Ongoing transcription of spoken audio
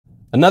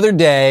Another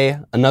day,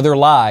 another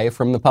lie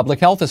from the public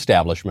health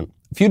establishment.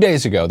 A few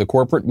days ago, the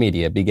corporate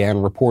media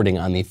began reporting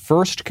on the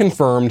first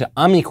confirmed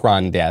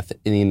Omicron death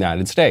in the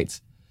United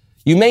States.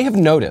 You may have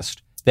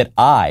noticed that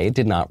I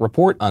did not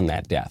report on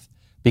that death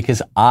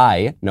because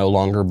I no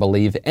longer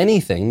believe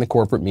anything the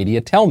corporate media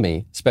tell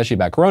me, especially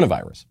about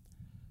coronavirus.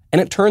 And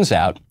it turns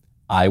out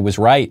I was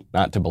right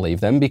not to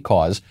believe them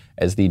because,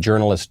 as the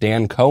journalist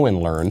Dan Cohen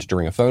learned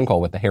during a phone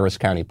call with the Harris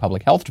County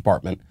Public Health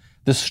Department,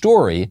 the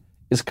story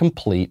is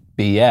complete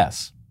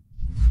BS.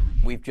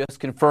 We've just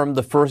confirmed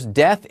the first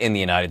death in the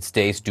United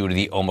States due to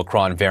the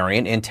Omicron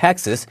variant in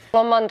Texas.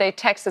 On Monday,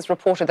 Texas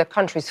reported the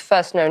country's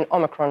first known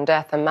Omicron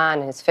death, a man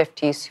in his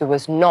 50s who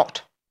was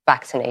not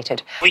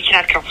vaccinated. We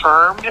cannot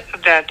confirm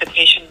that the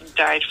patient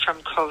died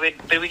from COVID,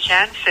 but we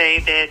can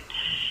say that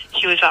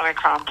he was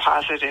Omicron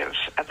positive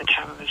at the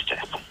time of his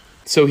death.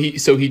 So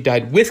he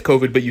died with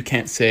COVID, but you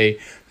can't say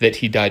that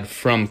he died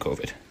from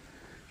COVID.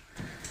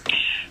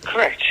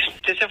 Correct.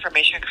 This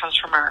information comes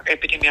from our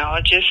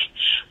epidemiologists,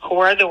 who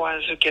are the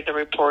ones who get the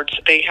reports.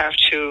 They have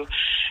to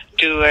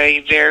do a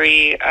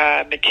very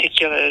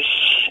meticulous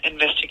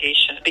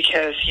investigation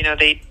because,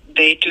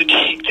 they do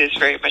take this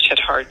very much at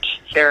heart.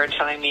 They're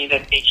telling me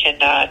that they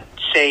cannot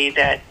say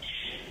that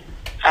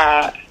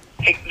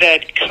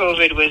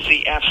COVID was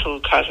the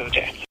absolute cause of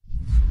death.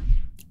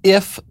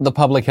 If the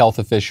public health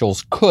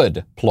officials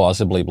could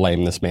plausibly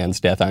blame this man's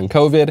death on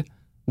COVID,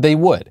 they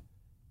would.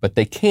 But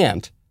they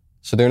can't,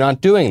 so they're not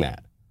doing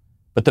that.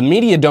 But the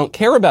media don't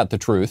care about the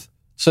truth,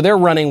 so they're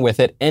running with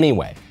it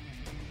anyway.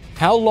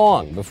 How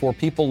long before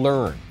people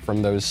learn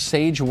from those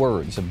sage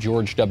words of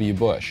George W.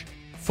 Bush?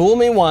 Fool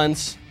me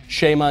once,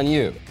 shame on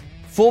you.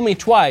 Fool me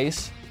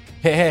twice,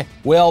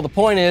 well, the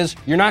point is,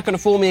 you're not going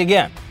to fool me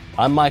again.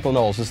 I'm Michael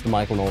Knowles. This is The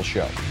Michael Knowles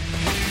Show.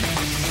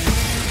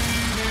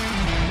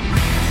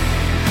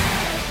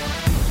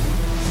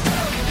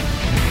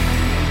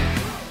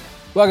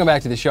 Welcome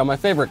back to the show. My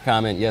favorite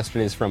comment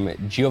yesterday is from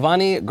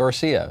Giovanni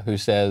Garcia, who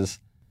says,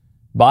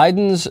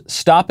 Biden's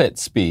Stop It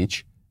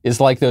speech is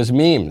like those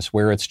memes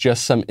where it's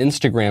just some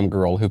Instagram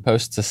girl who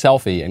posts a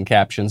selfie and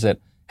captions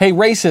it, "Hey,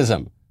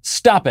 racism,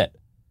 stop it."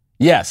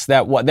 Yes,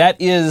 that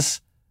is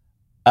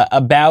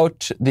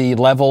about the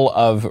level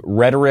of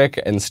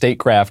rhetoric and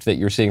statecraft that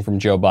you're seeing from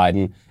Joe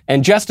Biden,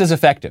 and just as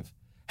effective.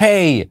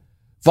 Hey,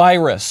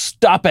 virus,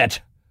 stop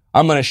it.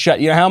 I'm going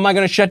to how am I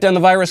going to shut down the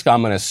virus?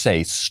 I'm going to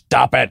say,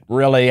 stop it,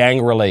 really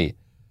angrily.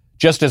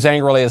 Just as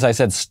angrily as I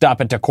said, stop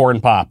it to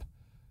Corn Pop.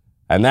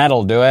 And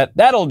that'll do it.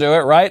 That'll do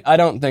it, right? I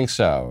don't think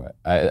so.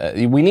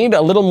 We need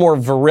a little more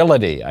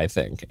virility, I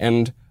think.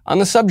 And on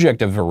the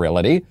subject of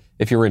virility,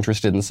 if you're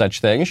interested in such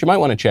things, you might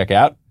want to check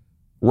out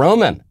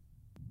Roman.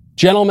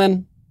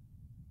 Gentlemen,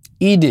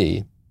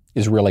 ED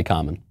is really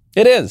common.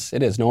 It is.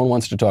 No one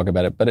wants to talk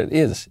about it, but it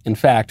is. In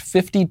fact,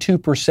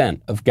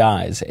 52% of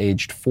guys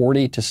aged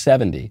 40 to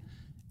 70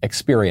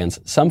 experience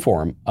some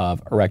form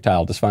of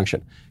erectile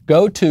dysfunction.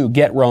 Go to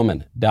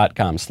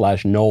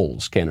getroman.com/Knowles,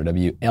 Knowles,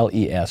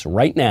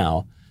 right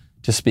now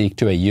to speak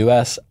to a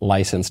U.S.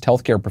 licensed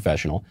healthcare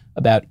professional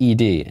about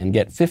ED and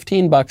get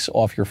 $15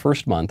 off your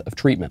first month of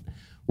treatment.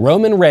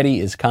 Roman Ready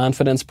is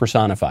confidence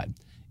personified.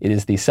 It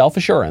is the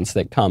self-assurance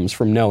that comes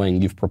from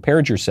knowing you've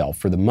prepared yourself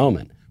for the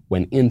moment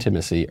when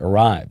intimacy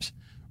arrives.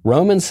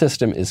 Roman's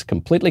system is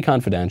completely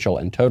confidential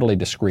and totally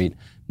discreet.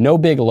 No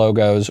big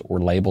logos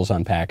or labels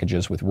on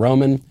packages. With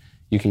Roman,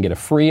 you can get a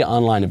free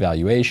online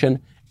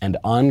evaluation and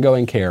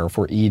ongoing care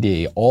for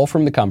ED, all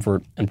from the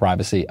comfort and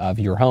privacy of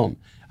your home.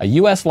 A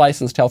U.S.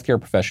 licensed healthcare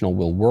professional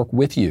will work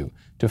with you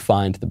to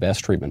find the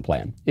best treatment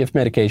plan. If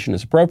medication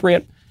is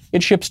appropriate,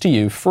 it ships to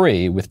you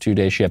free with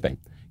 2-day shipping.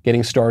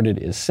 Getting started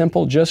is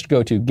simple. Just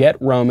go to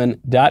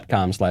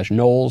getroman.com/Knowles,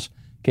 Knowles,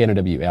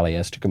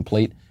 to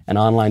complete an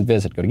online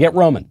visit. Go to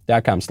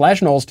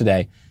getroman.com/Knowles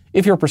today.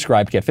 If you're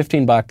prescribed, get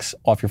 $15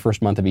 off your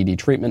first month of ED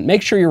treatment.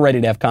 Make sure you're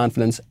ready to have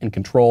confidence and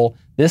control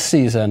this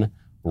season.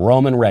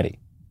 Roman Ready.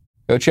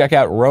 Go check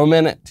out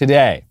Roman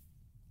today.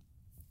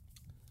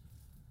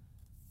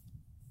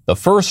 The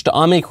first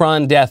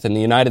Omicron death in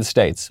the United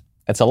States.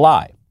 That's a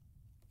lie.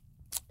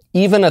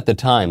 Even at the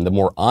time, the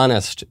more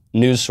honest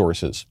news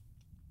sources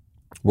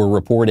were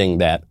reporting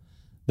that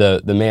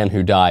the man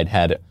who died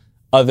had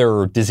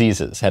other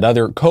diseases, had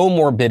other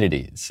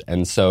comorbidities.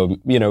 And so,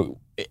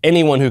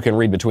 anyone who can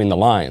read between the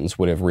lines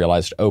would have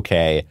realized,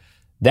 okay,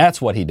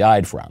 that's what he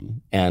died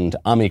from. And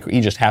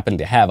he just happened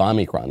to have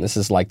Omicron. This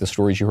is like the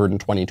stories you heard in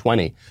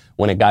 2020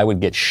 when a guy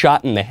would get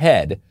shot in the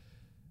head,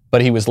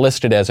 but he was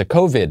listed as a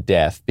COVID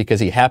death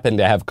because he happened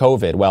to have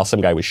COVID while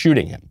some guy was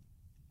shooting him.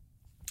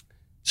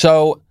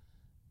 So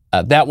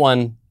that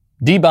one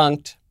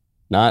debunked.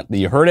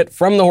 You heard it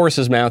from the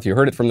horse's mouth. You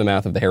heard it from the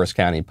mouth of the Harris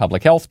County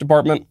Public Health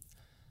Department.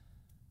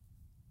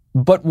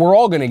 But we're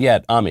all going to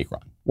get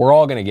Omicron. We're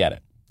all going to get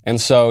it. And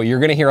so you're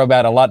going to hear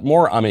about a lot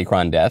more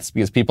Omicron deaths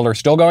because people are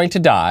still going to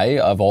die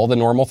of all the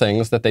normal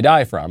things that they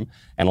die from.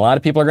 And a lot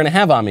of people are going to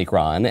have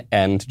Omicron.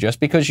 And just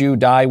because you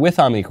die with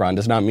Omicron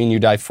does not mean you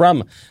die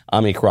from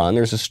Omicron.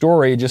 There's a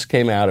story just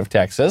came out of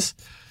Texas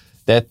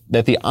that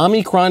the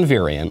Omicron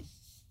variant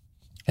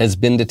has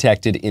been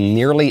detected in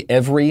nearly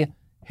every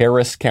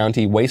Harris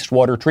County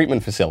wastewater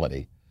treatment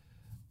facility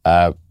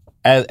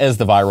as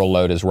the viral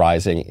load is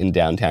rising in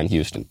downtown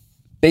Houston.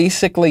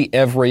 Basically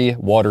every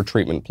water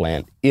treatment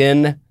plant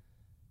in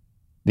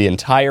the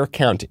entire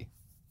county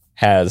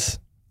has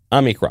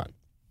Omicron.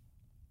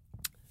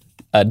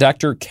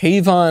 Dr.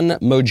 Kayvon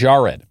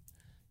Mojarrad,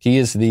 he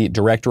is the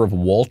director of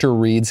Walter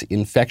Reed's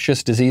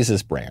Infectious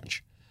Diseases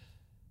Branch.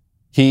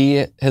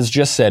 He has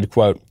just said,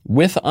 quote,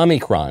 "With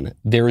Omicron,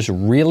 there's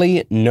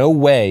really no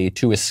way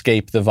to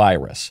escape the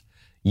virus.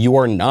 You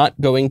are not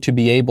going to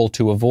be able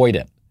to avoid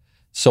it.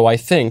 So I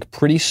think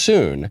pretty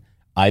soon,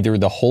 either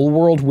the whole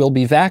world will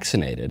be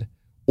vaccinated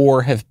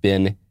or have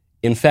been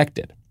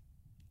infected.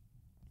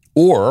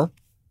 Or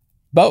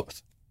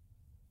both."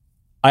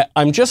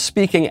 I'm just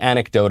speaking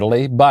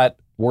anecdotally, but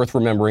worth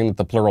remembering that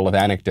the plural of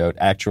anecdote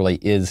actually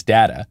is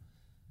data.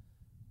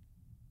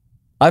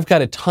 I've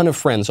got a ton of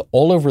friends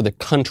all over the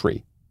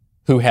country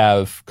who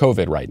have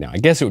COVID right now. I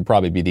guess it would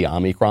probably be the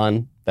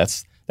Omicron.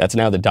 That's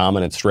now the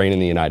dominant strain in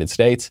the United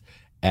States,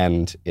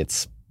 and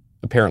it's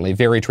apparently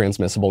very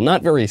transmissible,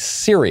 not very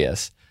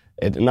serious,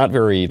 not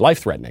very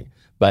life-threatening,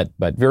 but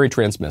very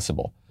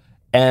transmissible.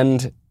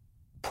 And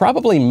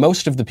probably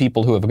most of the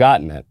people who have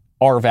gotten it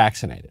are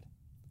vaccinated.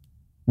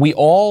 We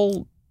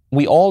all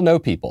know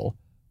people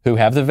who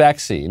have the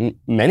vaccine,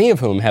 many of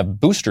whom have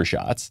booster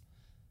shots,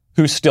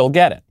 who still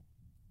get it.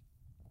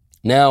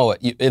 Now,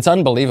 it's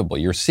unbelievable.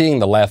 You're seeing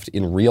the left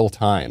in real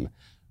time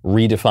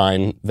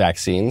redefine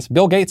vaccines.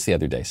 Bill Gates the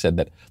other day said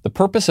that the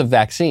purpose of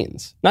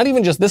vaccines, not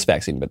even just this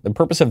vaccine, but the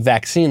purpose of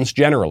vaccines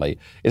generally,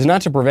 is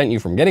not to prevent you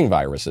from getting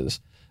viruses,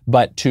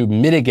 but to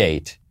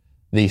mitigate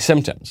the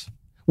symptoms,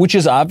 which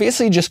is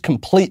obviously just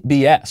complete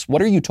BS.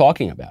 What are you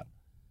talking about?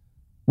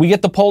 We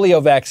get the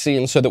polio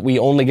vaccine so that we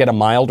only get a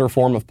milder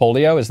form of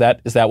polio. Is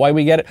that why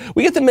we get it?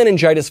 We get the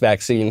meningitis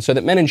vaccine so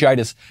that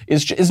meningitis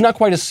is not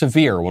quite as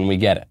severe when we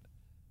get it.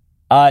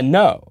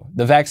 No,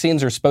 the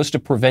vaccines are supposed to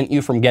prevent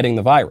you from getting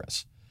the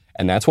virus.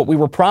 And that's what we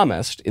were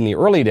promised in the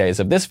early days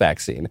of this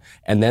vaccine.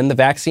 And then the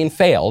vaccine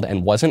failed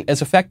and wasn't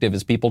as effective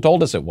as people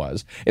told us it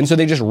was. And so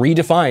they just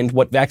redefined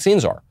what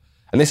vaccines are.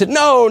 And they said,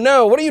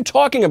 no, what are you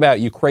talking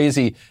about, you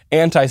crazy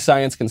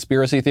anti-science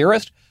conspiracy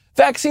theorist?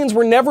 Vaccines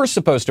were never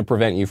supposed to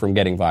prevent you from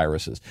getting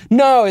viruses.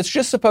 No, it's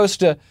just supposed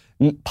to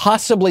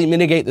possibly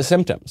mitigate the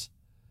symptoms.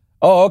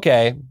 Oh,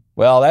 okay.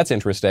 Well, that's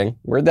interesting.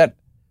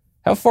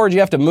 How far do you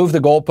have to move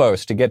the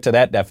goalpost to get to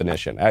that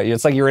definition?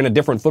 It's like you're in a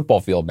different football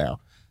field now.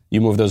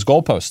 You move those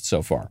goalposts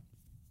so far.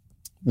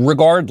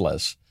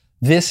 Regardless,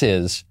 this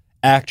is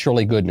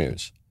actually good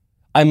news.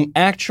 I'm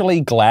actually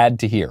glad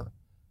to hear.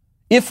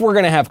 If we're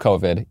going to have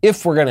COVID,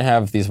 if we're going to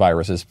have these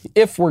viruses,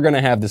 if we're going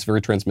to have this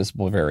very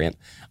transmissible variant,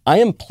 I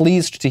am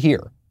pleased to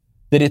hear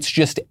that it's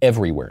just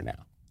everywhere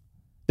now.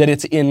 That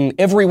it's in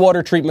every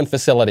water treatment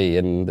facility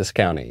in this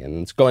county,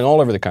 and it's going all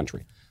over the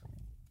country.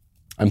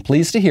 I'm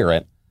pleased to hear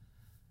it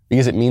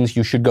because it means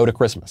you should go to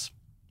Christmas.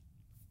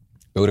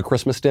 Go to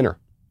Christmas dinner.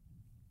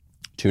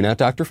 Tune out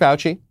Dr.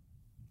 Fauci.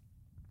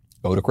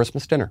 Go to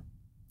Christmas dinner.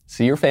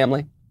 See your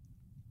family.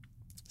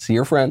 See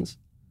your friends.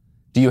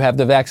 Do you have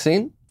the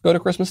vaccine? Go to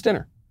Christmas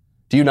dinner.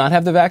 Do you not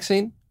have the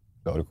vaccine?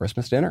 Go to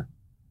Christmas dinner.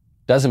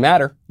 Doesn't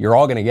matter. You're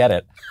all going to get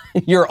it.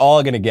 You're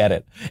all going to get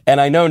it. And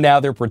I know now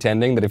they're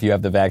pretending that if you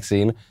have the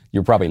vaccine,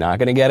 you're probably not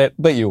going to get it,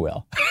 but you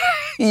will.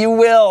 You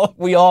will.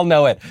 We all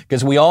know it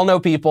because we all know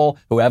people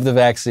who have the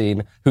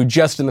vaccine who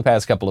just in the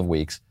past couple of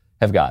weeks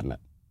have gotten it.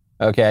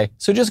 Okay?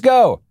 So just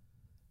go.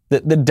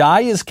 The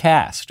die is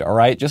cast, all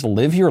right? Just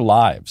live your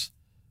lives.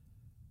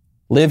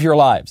 Live your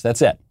lives.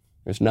 That's it.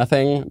 There's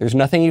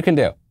nothing you can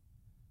do.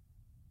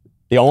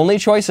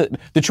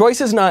 The choice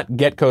is not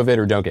get COVID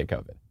or don't get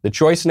COVID. The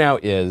choice now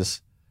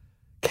is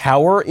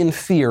cower in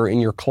fear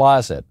in your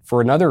closet for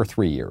another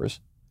 3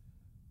 years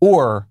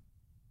or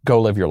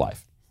go live your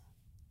life.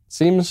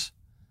 Seems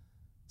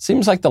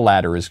like the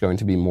latter is going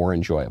to be more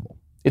enjoyable.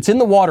 It's in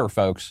the water,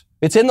 folks.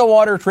 It's in the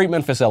water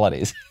treatment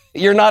facilities.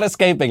 You're not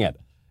escaping it.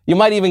 You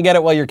might even get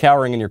it while you're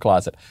cowering in your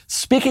closet.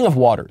 Speaking of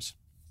waters,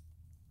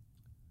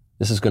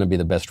 this is going to be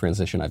the best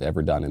transition I've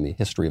ever done in the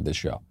history of this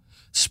show.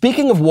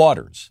 Speaking of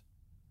waters,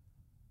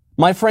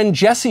 my friend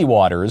Jesse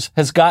Waters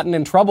has gotten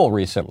in trouble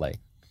recently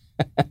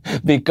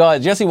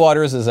because Jesse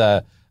Waters is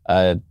a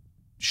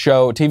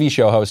TV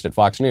show host at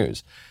Fox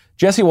News.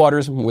 Jesse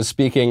Waters was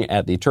speaking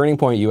at the Turning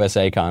Point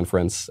USA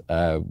conference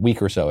a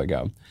week or so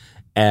ago,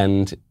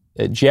 and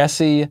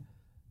Jesse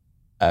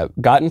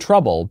got in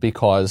trouble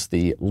because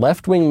the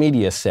left-wing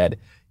media said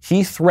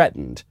he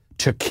threatened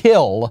to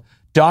kill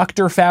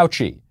Dr.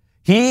 Fauci.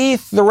 He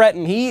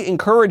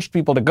encouraged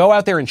people to go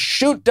out there and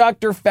shoot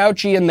Dr.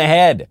 Fauci in the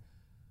head.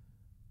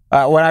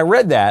 When I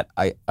read that,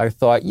 I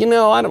thought,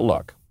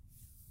 look,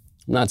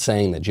 I'm not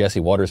saying that Jesse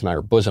Waters and I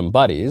are bosom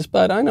buddies,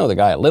 but I know the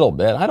guy a little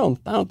bit. I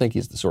don't think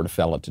he's the sort of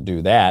fella to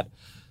do that.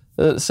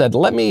 Said,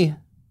 let me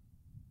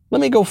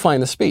go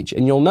find the speech.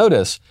 And you'll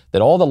notice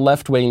that all the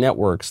left-wing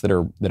networks that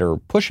are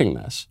pushing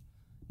this,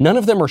 none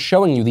of them are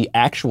showing you the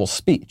actual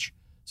speech.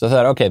 So I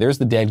thought, okay, there's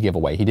the dead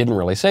giveaway. He didn't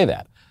really say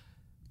that.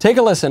 Take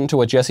a listen to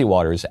what Jesse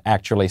Waters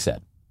actually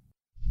said.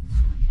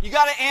 You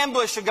got to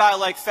ambush a guy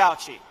like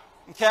Fauci,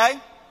 okay?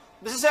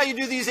 This is how you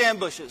do these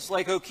ambushes,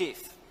 like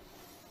O'Keefe.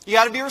 You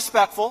got to be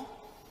respectful,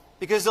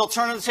 because they'll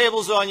turn the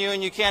tables on you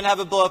and you can't have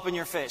it blow up in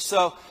your face.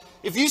 So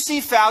if you see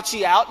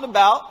Fauci out and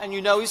about and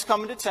you know he's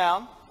coming to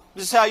town,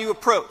 this is how you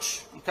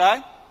approach,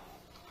 okay?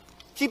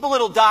 Keep a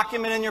little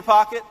document in your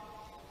pocket,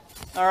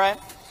 all right?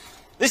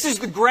 This is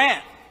the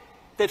grant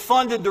that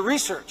funded the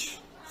research.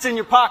 It's in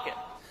your pocket.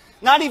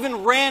 Not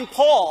even Rand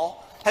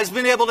Paul has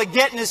been able to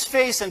get in his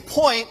face and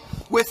point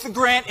with the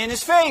grant in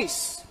his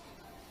face.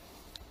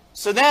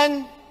 So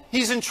then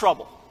he's in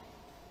trouble.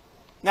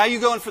 Now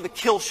you go in for the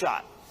kill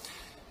shot.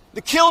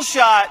 The kill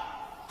shot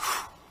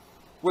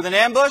with an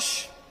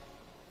ambush,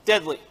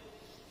 deadly,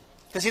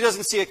 because he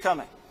doesn't see it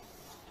coming.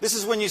 This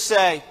is when you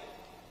say,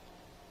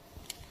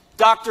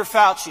 Dr.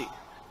 Fauci,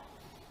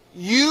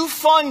 you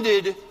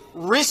funded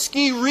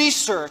risky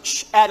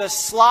research at a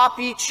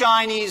sloppy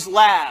Chinese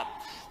lab,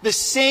 the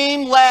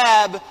same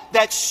lab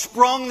that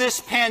sprung this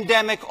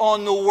pandemic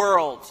on the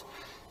world.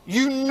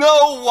 You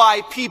know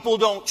why people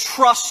don't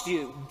trust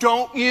you,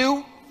 don't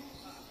you?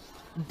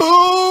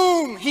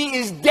 Boom! He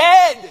is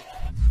dead!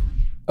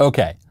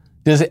 Okay.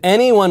 Does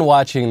anyone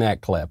watching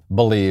that clip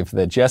believe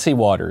that Jesse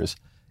Watters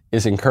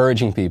is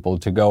encouraging people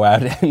to go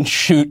out and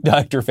shoot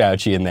Dr.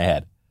 Fauci in the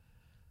head?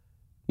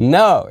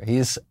 No,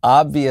 he's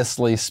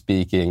obviously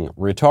speaking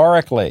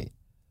rhetorically.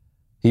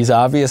 He's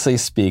obviously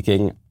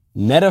speaking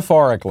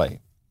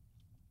metaphorically.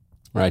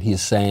 Right?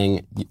 He's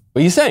saying,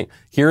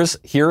 here's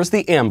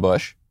the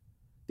ambush.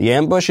 The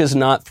ambush is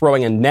not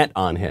throwing a net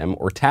on him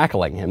or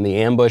tackling him. The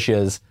ambush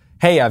is,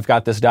 hey, I've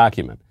got this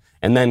document.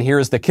 And then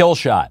here's the kill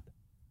shot.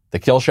 The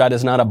kill shot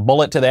is not a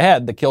bullet to the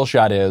head. The kill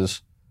shot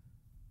is,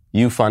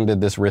 you funded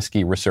this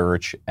risky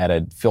research at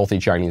a filthy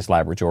Chinese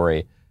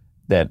laboratory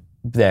that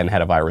then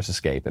had a virus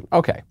escape. And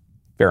okay,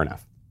 fair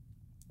enough.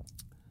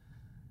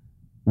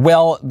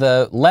 Well,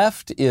 the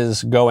left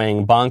is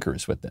going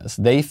bonkers with this.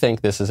 They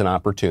think this is an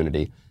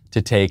opportunity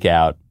to take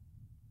out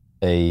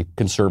a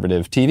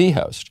conservative TV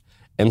host.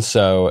 And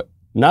so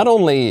not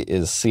only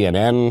is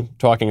CNN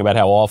talking about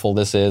how awful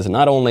this is, and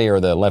not only are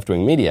the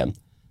left-wing media,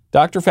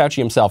 Dr. Fauci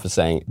himself is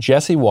saying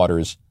Jesse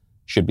Watters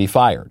should be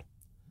fired.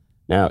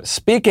 Now,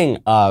 speaking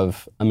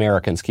of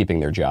Americans keeping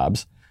their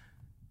jobs,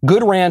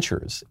 Good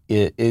Ranchers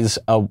is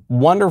a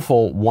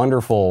wonderful,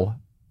 wonderful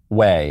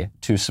way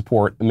to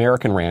support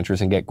American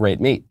ranchers and get great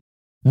meat.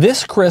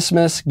 This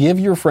Christmas, give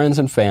your friends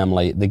and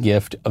family the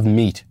gift of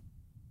meat.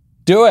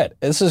 Do it.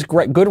 This is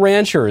great. Good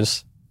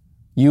Ranchers,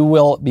 you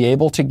will be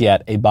able to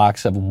get a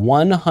box of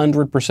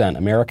 100%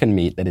 American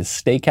meat that is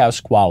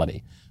steakhouse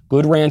quality.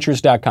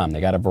 GoodRanchers.com.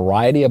 They got a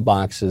variety of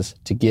boxes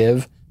to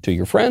give to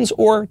your friends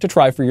or to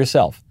try for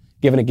yourself.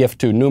 Giving a gift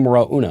to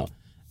numero uno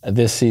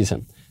this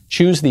season.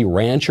 Choose the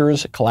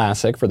Ranchers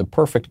Classic for the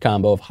perfect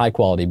combo of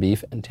high-quality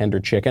beef and tender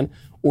chicken,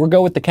 or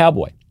go with the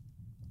Cowboy.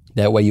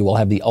 That way you will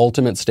have the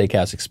ultimate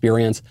steakhouse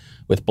experience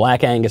with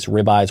Black Angus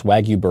ribeyes,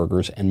 Wagyu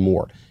burgers, and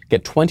more.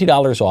 Get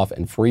 $20 off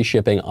and free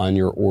shipping on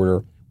your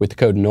order with the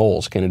code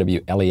Knowles,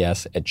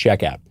 KNWLES, at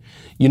checkout.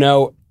 You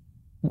know,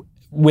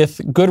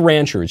 with Good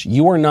Ranchers,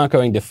 you are not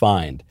going to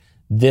find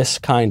this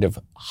kind of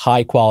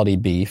high-quality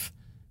beef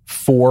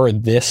for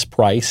this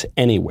price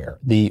anywhere.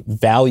 The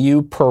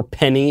value per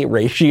penny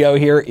ratio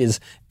here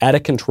is out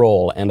of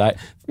control. And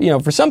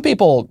for some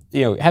people,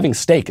 having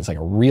steak is like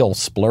a real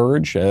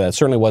splurge. That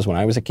certainly was when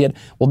I was a kid.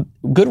 Well,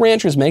 Good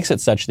Ranchers makes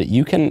it such that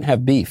you can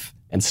have beef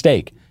and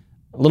steak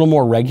a little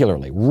more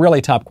regularly.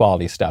 Really top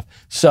quality stuff.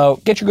 So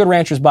get your Good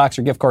Ranchers box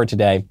or gift card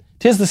today.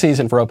 'Tis the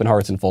season for open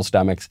hearts and full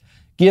stomachs.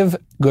 Give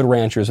Good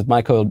Ranchers with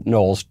my code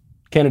Knowles,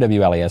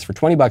 KNWLES, for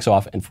 $20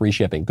 off and free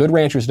shipping.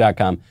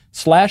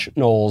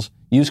 GoodRanchers.com/Knowles.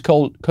 Use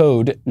code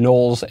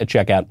Knowles at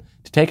checkout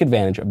to take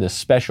advantage of this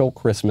special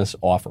Christmas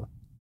offer.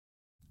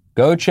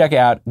 Go check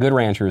out Good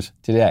Ranchers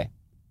today.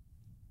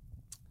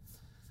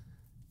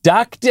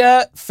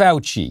 Dr.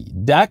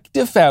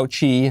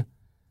 Fauci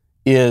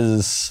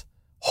is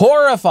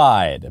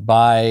horrified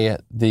by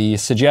the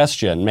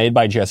suggestion made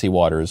by Jesse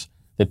Watters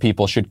that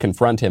people should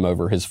confront him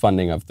over his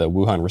funding of the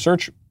Wuhan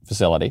research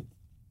facility.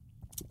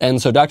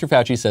 And so Dr.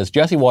 Fauci says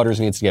Jesse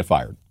Watters needs to get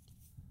fired.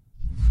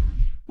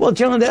 Well,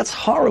 John, that's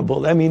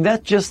horrible. I mean,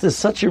 that just is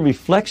such a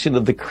reflection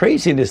of the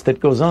craziness that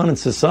goes on in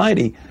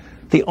society.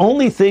 The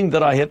only thing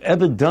that I have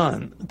ever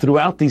done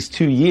throughout these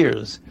 2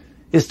 years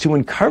is to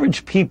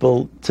encourage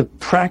people to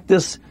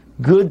practice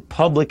good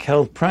public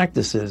health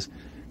practices,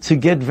 to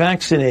get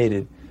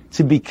vaccinated,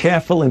 to be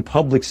careful in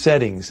public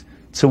settings,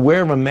 to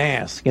wear a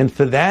mask. And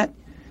for that,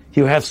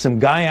 you have some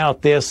guy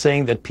out there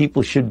saying that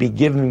people should be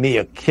giving me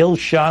a kill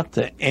shot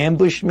to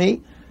ambush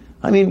me.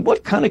 I mean,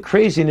 what kind of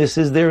craziness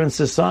is there in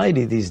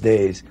society these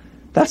days?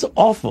 That's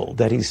awful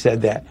that he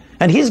said that.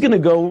 And he's going to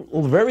go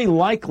very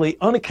likely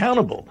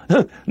unaccountable.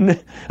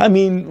 I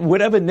mean,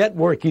 whatever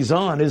network he's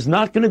on is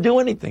not going to do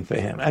anything for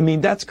him. I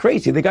mean, that's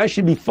crazy. The guy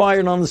should be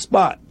fired on the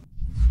spot.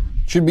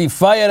 Should be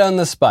fired on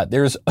the spot.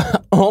 There's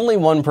only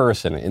one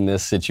person in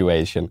this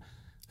situation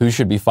who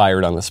should be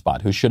fired on the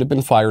spot, who should have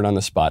been fired on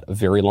the spot a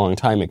very long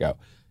time ago.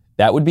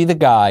 That would be the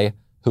guy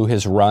who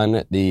has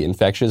run the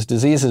infectious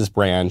diseases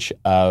branch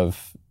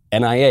of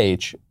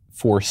NIH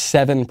for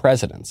 7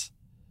 presidents.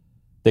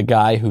 The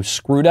guy who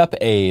screwed up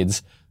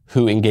AIDS,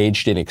 who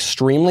engaged in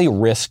extremely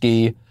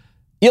risky,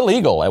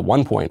 illegal at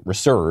one point,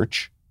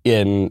 research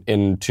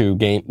into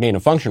gain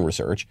of function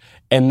research,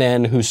 and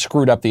then who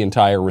screwed up the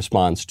entire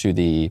response to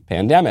the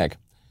pandemic.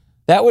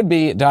 That would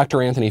be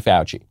Dr. Anthony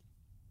Fauci.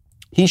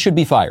 He should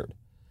be fired.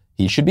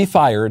 He should be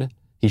fired.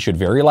 He should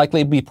very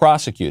likely be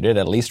prosecuted,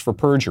 at least for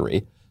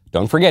perjury.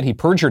 Don't forget, he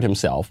perjured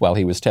himself while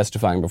he was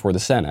testifying before the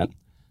Senate.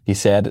 He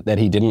said that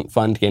he didn't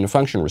fund gain of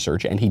function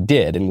research, and he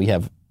did, and we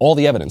have all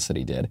the evidence that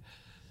he did.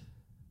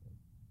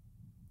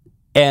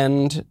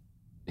 And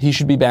he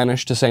should be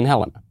banished to St.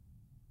 Helena.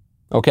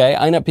 Okay,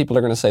 I know people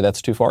are going to say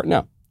that's too far.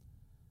 No.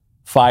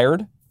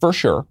 Fired, for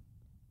sure.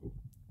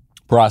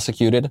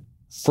 Prosecuted,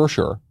 for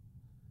sure.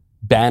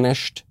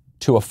 Banished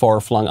to a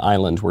far-flung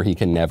island where he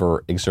can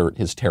never exert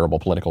his terrible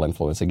political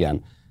influence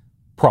again.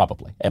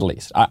 Probably, at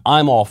least.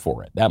 I'm all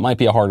for it. That might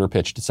be a harder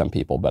pitch to some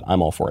people, but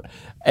I'm all for it.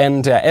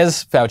 And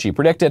as Fauci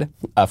predicted,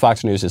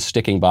 Fox News is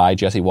sticking by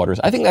Jesse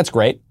Waters. I think that's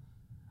great.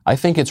 I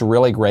think it's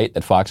really great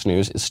that Fox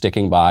News is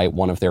sticking by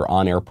one of their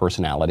on-air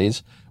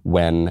personalities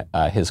when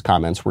his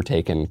comments were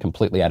taken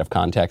completely out of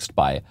context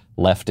by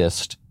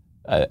leftist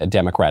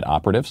Democrat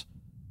operatives.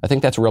 I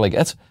think that's really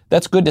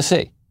that's good to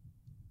see.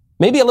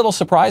 Maybe a little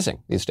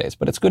surprising these days,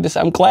 but it's good to see.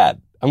 I'm glad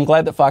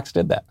that Fox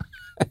did that.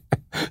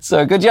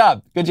 So good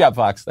job,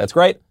 Fox. That's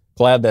great.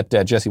 Glad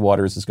that Jesse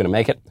Waters is going to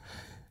make it.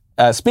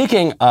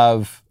 Speaking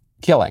of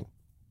killing,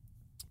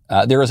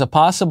 there is a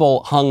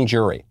possible hung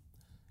jury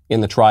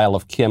in the trial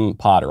of Kim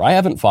Potter. I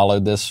haven't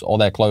followed this all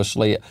that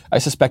closely. I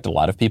suspect a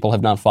lot of people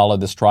have not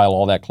followed this trial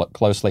all that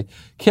closely.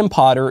 Kim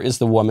Potter is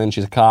the woman,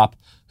 she's a cop,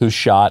 who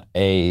shot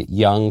a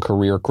young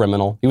career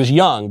criminal. He was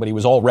young, but he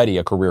was already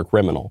a career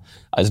criminal.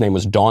 His name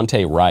was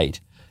Daunte Wright,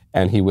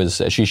 and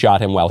she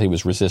shot him while he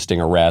was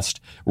resisting arrest.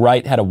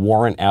 Wright had a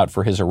warrant out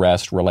for his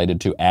arrest related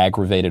to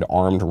aggravated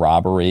armed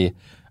robbery,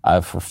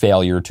 for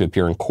failure to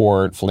appear in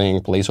court, fleeing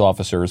police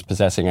officers,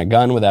 possessing a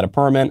gun without a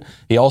permit.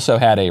 He also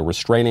had a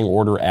restraining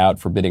order out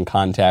forbidding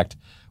contact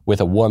with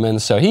a woman.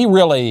 So he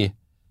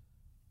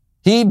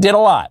did a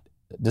lot,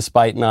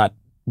 despite not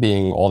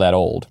being all that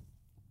old.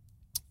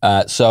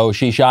 So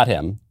she shot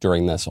him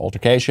during this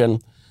altercation.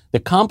 The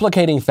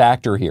complicating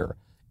factor here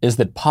is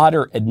that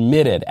Potter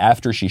admitted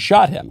after she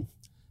shot him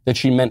that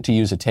she meant to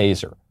use a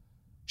taser.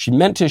 She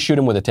meant to shoot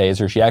him with a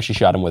taser. She actually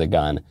shot him with a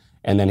gun.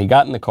 And then he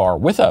got in the car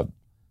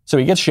so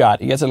he gets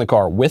shot. He gets in the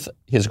car with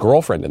his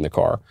girlfriend in the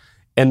car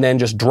and then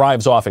just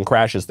drives off and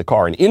crashes the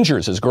car and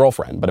injures his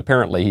girlfriend. But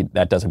apparently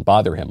that doesn't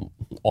bother him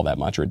all that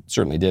much, or it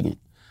certainly didn't.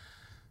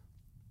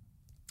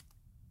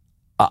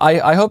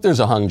 I hope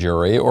there's a hung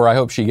jury, or I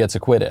hope she gets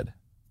acquitted.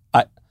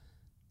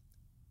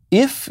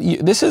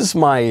 This is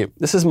my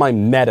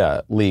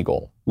meta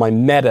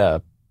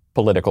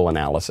political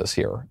analysis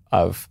here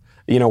of,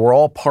 we're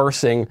all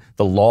parsing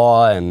the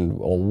law and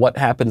what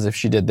happens if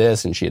she did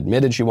this and she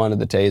admitted she wanted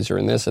the taser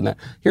and this and that.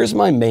 Here's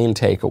my main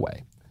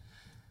takeaway.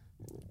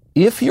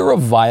 If you're a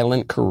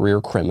violent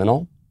career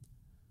criminal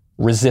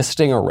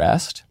resisting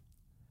arrest,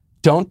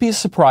 don't be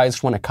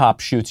surprised when a cop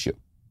shoots you.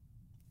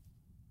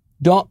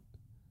 Don't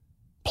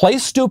play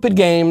stupid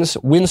games,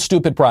 win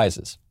stupid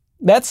prizes.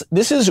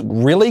 This is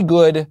really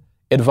good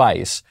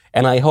advice,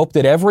 and I hope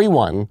that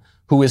everyone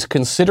who is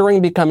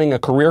considering becoming a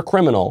career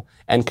criminal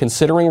and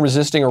considering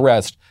resisting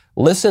arrest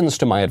listens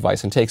to my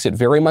advice and takes it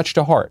very much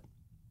to heart.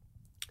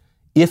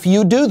 If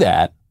you do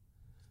that,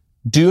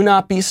 do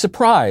not be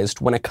surprised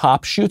when a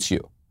cop shoots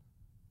you.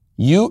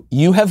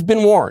 You have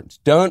been warned.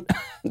 Don't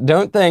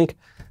think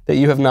that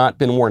you have not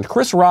been warned.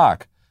 Chris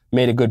Rock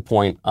made a good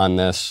point on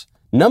this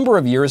a number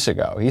of years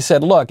ago. He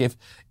said, look, if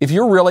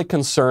you're really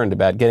concerned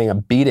about getting a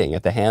beating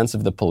at the hands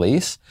of the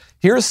police,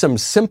 here's some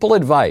simple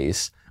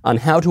advice on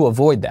how to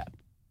avoid that.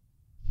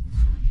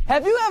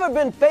 Have you ever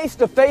been face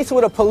to face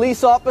with a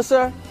police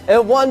officer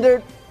and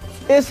wondered,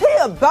 is he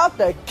about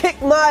to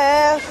kick my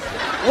ass?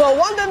 Well,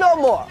 wonder no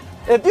more.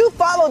 If you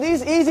follow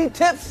these easy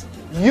tips,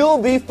 you'll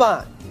be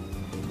fine.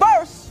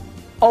 First,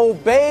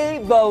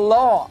 obey the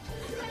law.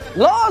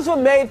 Laws were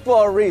made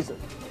for a reason.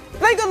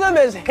 Think of them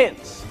as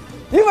hints.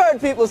 You've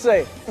heard people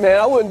say, man,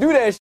 I wouldn't do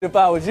that shit if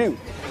I was you.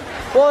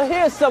 Well,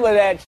 here's some of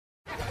that shit.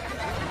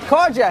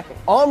 Carjacking,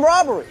 armed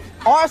robbery,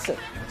 arson,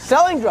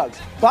 selling drugs,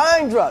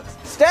 buying drugs,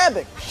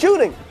 stabbing,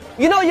 shooting.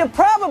 You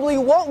probably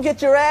won't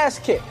get your ass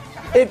kicked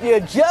if you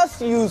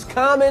just use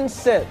common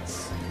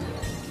sense.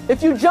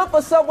 If you jump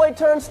a subway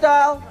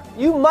turnstile,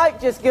 you might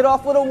just get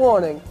off with a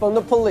warning from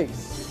the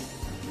police.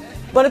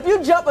 But if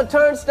you jump a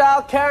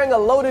turnstile carrying a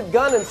loaded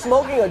gun and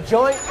smoking a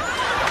joint,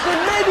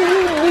 then maybe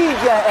you need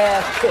your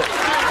ass kicked.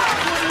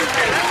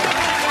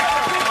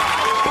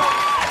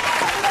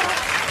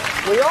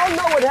 We all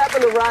know what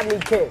happened to Rodney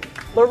King,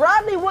 but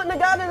Rodney wouldn't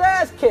have got his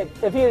ass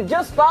kicked if he had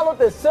just followed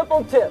this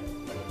simple tip.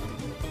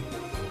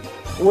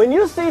 When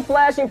you see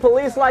flashing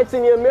police lights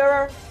in your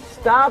mirror,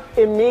 stop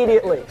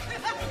immediately.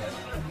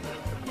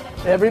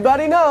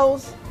 Everybody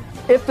knows,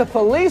 if the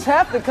police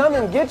have to come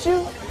and get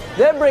you,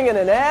 they're bringing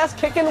an ass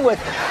kicking with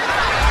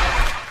them.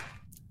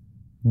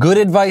 Good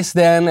advice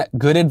then,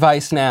 good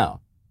advice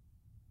now.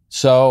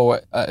 So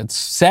it's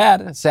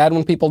sad. It's sad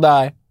when people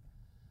die.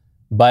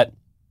 But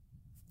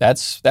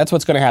that's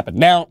what's going to happen.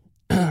 Now,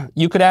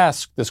 you could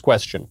ask this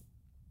question.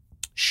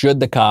 Should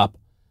the cop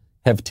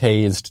have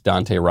tased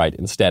Daunte Wright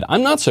instead?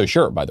 I'm not so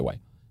sure, by the way.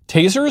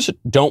 Tasers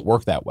don't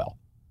work that well.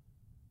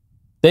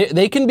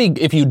 They can be,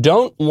 if you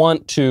don't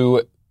want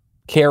to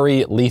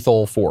carry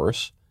lethal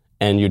force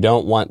and you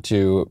don't want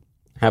to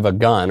have a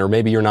gun, or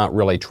maybe you're not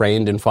really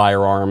trained in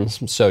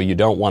firearms, so you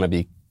don't want to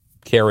be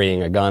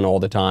carrying a gun all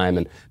the time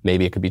and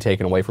maybe it could be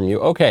taken away from you.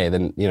 Okay,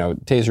 then,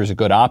 taser is a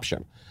good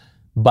option.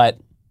 But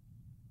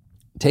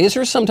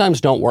tasers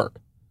sometimes don't work.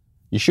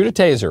 You shoot a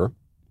taser,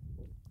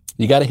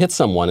 you got to hit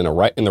someone in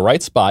the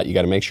right spot. You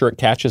got to make sure it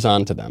catches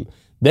on to them.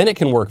 Then it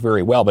can work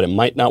very well, but it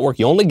might not work.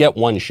 You only get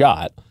one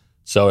shot.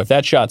 So if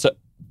that shot's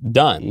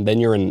done, then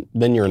you're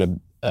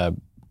in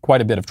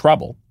quite a bit of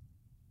trouble.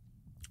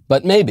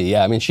 But maybe,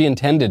 yeah, I mean, she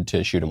intended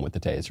to shoot him with the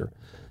taser.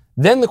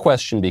 Then the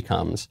question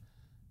becomes,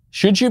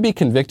 should you be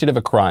convicted of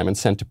a crime and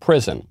sent to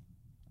prison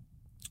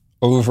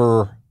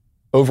over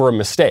a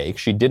mistake?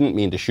 She didn't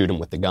mean to shoot him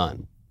with the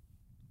gun.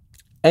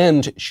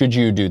 And should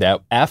you do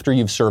that after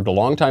you've served a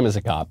long time as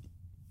a cop,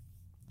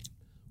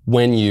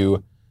 when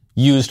you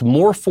used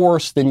more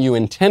force than you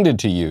intended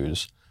to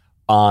use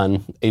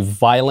on a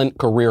violent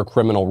career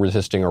criminal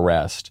resisting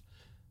arrest,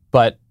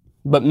 but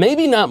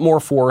maybe not more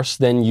force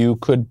than you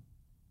could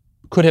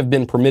have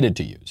been permitted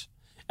to use?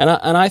 And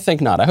I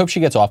think not. I hope she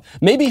gets off.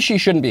 Maybe she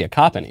shouldn't be a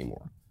cop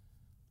anymore.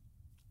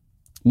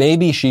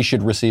 Maybe she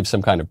should receive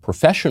some kind of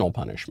professional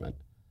punishment.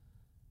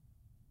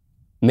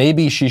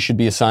 Maybe she should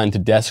be assigned to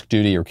desk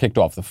duty or kicked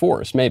off the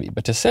force, maybe.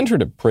 But to send her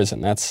to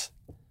prison, that's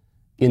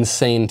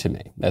insane to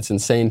me. That's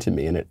insane to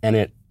me. And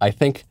it I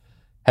think,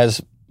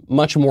 has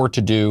much more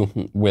to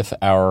do with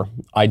our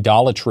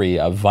idolatry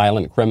of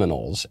violent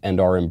criminals and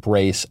our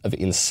embrace of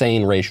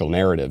insane racial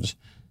narratives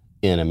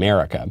in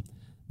America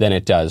than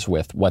it does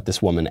with what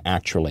this woman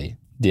actually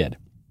did.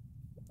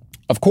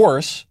 Of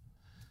course,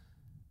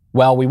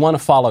 while we want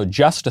to follow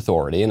just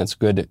authority, and it's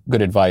good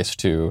advice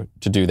to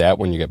do that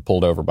when you get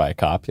pulled over by a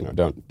cop,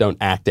 don't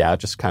act out,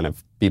 just kind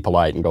of be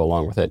polite and go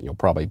along with it, and you'll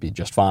probably be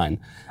just fine.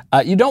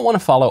 You don't want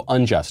to follow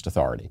unjust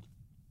authority.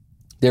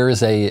 There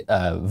is a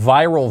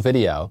viral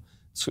video.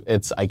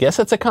 I guess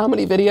it's a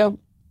comedy video.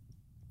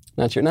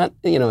 Not sure.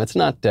 It's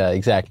not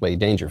exactly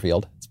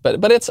Dangerfield,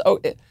 but it's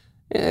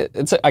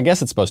I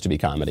guess it's supposed to be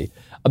comedy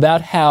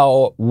about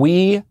how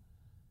we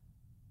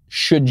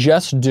should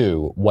just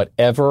do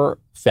whatever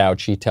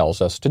Fauci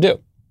tells us to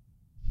do.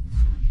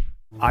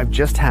 I've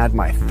just had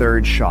my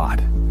third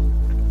shot.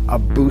 A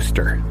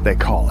booster, they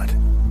call it.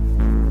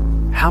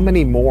 How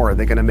many more are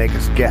they going to make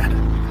us get?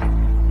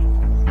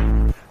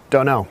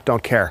 Don't know,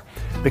 don't care.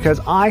 Because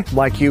I,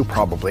 like you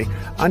probably,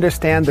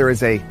 understand there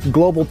is a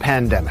global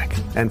pandemic,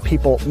 and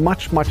people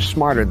much, much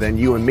smarter than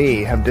you and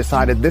me have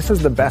decided this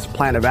is the best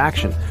plan of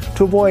action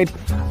to avoid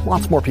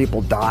lots more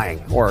people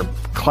dying or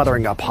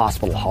cluttering up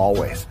hospital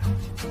hallways.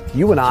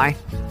 You and I,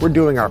 we're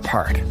doing our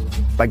part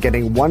by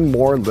getting one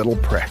more little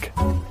prick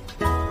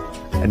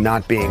and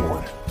not being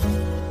one.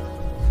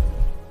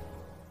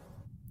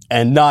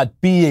 And not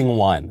being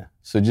one.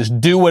 So just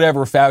do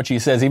whatever Fauci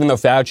says, even though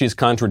Fauci's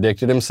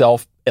contradicted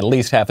himself at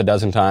least half a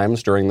dozen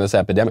times during this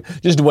epidemic.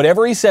 Just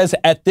whatever he says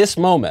at this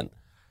moment,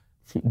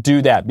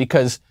 do that,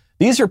 because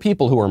these are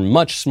people who are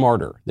much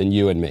smarter than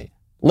you and me.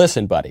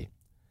 Listen, buddy,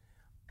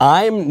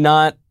 I'm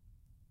not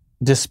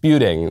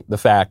disputing the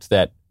fact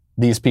that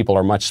these people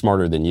are much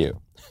smarter than you.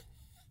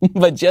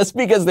 But just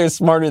because they're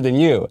smarter than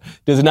you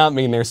does not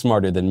mean they're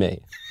smarter than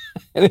me.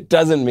 And it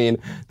doesn't mean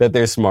that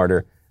they're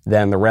smarter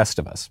than the rest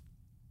of us.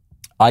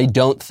 I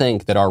don't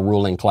think that our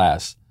ruling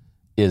class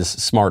is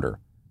smarter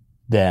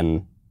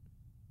than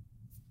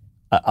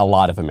a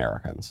lot of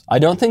Americans. I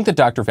don't think that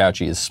Dr.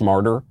 Fauci is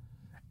smarter.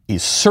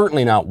 He's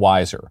certainly not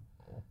wiser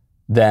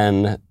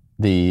than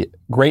the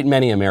great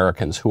many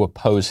Americans who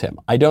oppose him.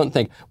 I don't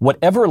think,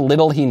 whatever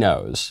little he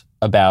knows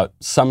about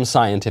some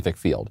scientific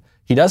field,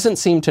 he doesn't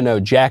seem to know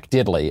jack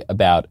diddly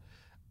about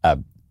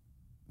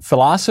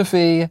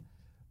philosophy,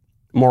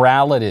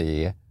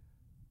 morality,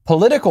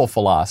 political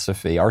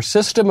philosophy, our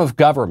system of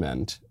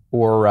government,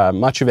 or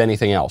much of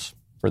anything else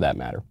for that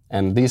matter.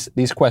 And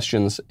these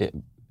questions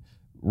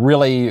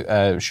really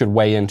should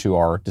weigh into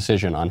our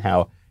decision on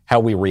how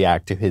we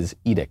react to his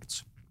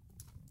edicts.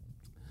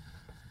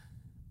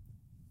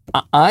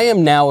 I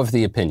am now of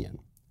the opinion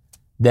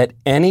that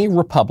any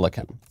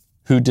Republican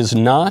who does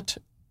not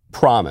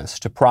promise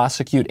to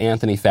prosecute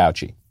Anthony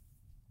Fauci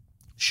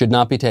should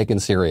not be taken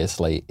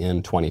seriously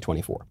in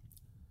 2024.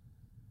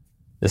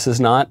 This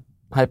is not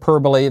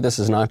hyperbole. This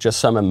is not just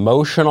some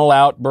emotional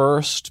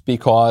outburst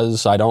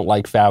because I don't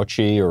like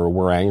Fauci or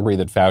we're angry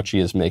that Fauci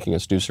is making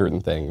us do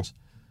certain things.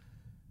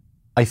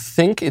 I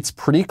think it's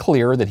pretty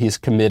clear that he's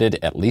committed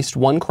at least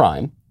one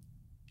crime.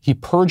 He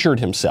perjured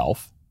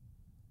himself.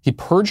 He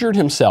perjured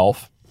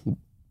himself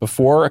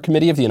before a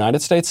committee of the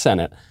United States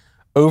Senate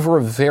over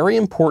a very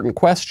important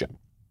question,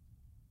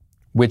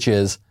 which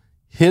is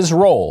his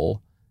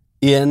role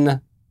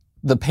in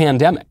the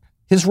pandemic.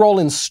 his role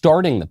in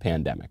starting the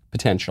pandemic,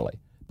 potentially,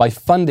 by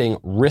funding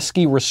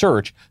risky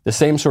research, the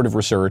same sort of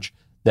research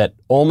that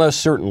almost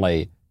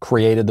certainly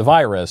created the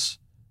virus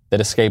that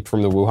escaped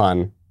from the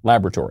Wuhan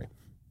laboratory.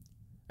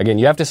 Again,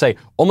 you have to say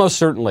almost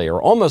certainly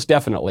or almost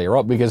definitely,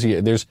 or because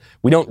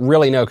we don't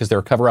really know because there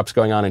are cover-ups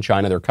going on in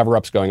China, there are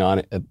cover-ups going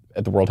on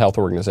at the World Health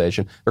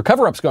Organization, there are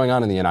cover-ups going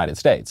on in the United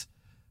States.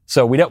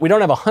 So we don't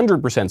have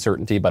 100%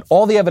 certainty, but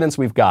all the evidence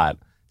we've got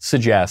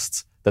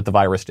suggests that the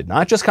virus did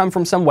not just come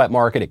from some wet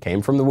market, it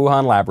came from the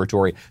Wuhan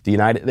laboratory.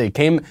 It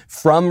came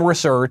from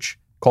research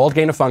called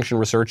gain-of-function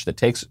research that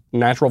takes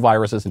natural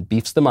viruses and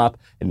beefs them up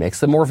and makes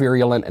them more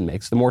virulent and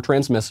makes them more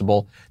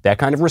transmissible. That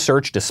kind of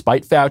research,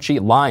 despite Fauci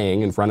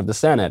lying in front of the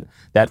Senate,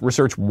 that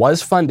research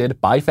was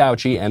funded by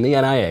Fauci and the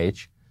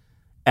NIH.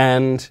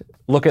 And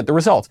look at the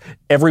results.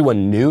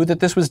 Everyone knew that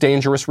this was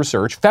dangerous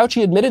research.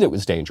 Fauci admitted it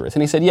was dangerous.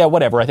 And he said, yeah,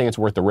 whatever, I think it's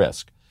worth the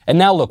risk. And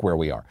now look where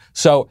we are.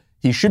 So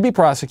he should be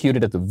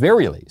prosecuted at the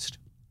very least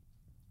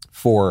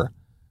for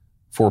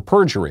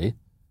perjury.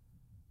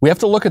 We have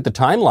to look at the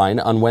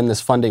timeline on when this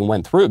funding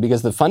went through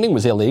because the funding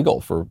was illegal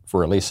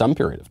for at least some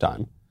period of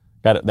time.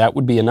 That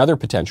would be another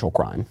potential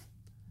crime.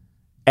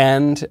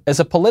 And as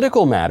a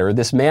political matter,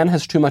 this man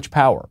has too much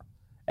power.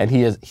 And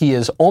he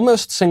is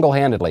almost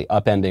single-handedly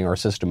upending our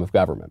system of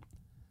government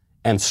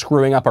and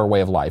screwing up our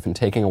way of life and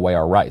taking away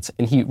our rights.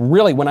 And he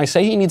really, when I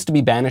say he needs to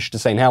be banished to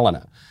St.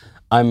 Helena,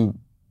 I'm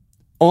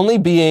only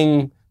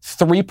being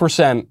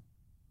 3%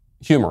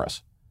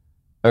 humorous.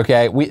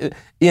 Okay?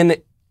 In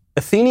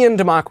Athenian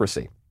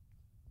democracy,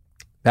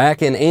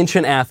 back in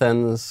ancient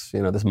Athens,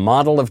 this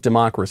model of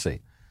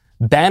democracy,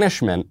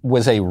 banishment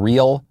was a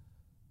real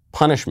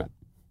punishment.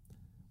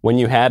 When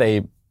you had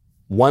a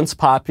once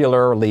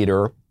popular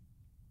leader,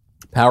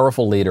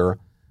 powerful leader,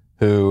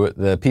 who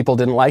the people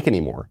didn't like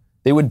anymore,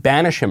 they would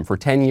banish him for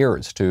 10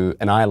 years to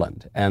an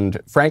island. And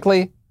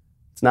frankly,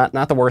 it's not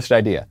the worst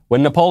idea.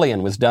 When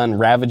Napoleon was done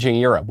ravaging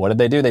Europe, what did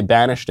they do? They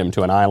banished him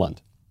to an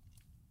island.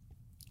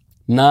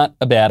 Not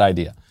a bad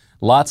idea.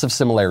 Lots of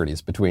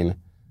similarities between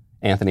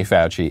Anthony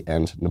Fauci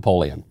and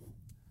Napoleon.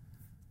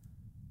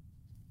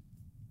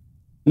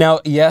 Now,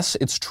 yes,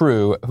 it's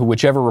true,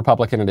 whichever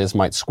Republican it is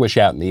might squish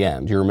out in the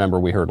end. You remember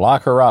we heard,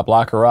 lock her up,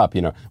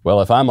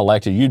 well, if I'm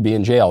elected, you'd be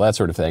in jail, that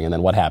sort of thing. And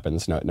then what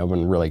happens? No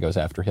one really goes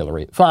after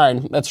Hillary.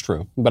 Fine, that's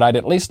true. But I'd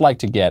at least like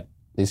to get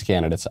these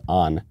candidates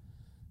on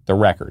the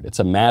record. It's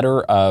a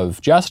matter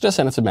of justice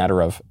and it's a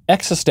matter of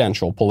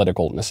existential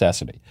political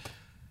necessity.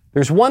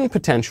 There's one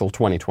potential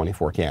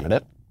 2024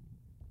 candidate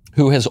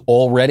who has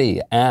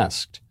already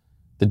asked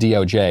the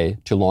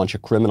DOJ to launch a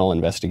criminal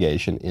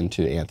investigation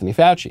into Anthony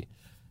Fauci.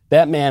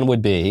 That man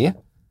would be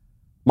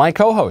my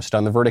co-host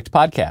on the Verdict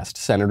podcast,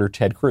 Senator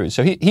Ted Cruz.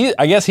 So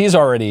I guess he's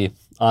already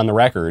on the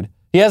record.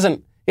 He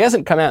hasn't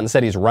come out and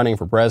said he's running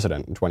for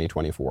president in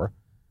 2024,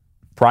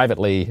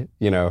 privately,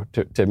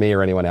 to me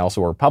or anyone else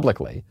or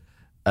publicly.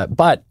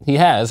 But he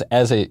has,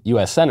 as a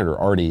U.S. Senator,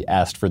 already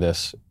asked for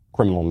this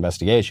criminal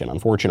investigation.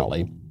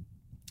 Unfortunately,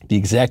 the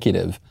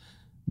executive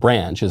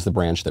branch is the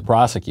branch that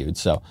prosecutes.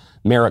 So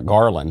Merrick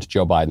Garland,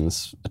 Joe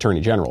Biden's attorney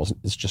general,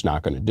 is just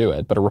not going to do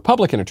it. But a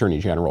Republican attorney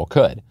general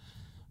could.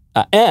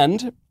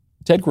 And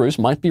Ted Cruz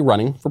might be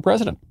running for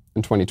president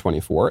in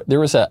 2024. There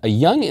was a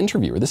young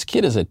interviewer. This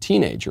kid is a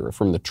teenager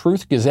from the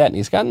Truth Gazette, and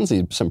he's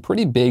gotten some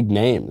pretty big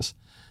names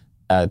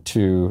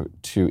to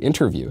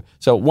interview.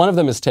 So one of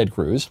them is Ted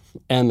Cruz,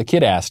 and the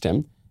kid asked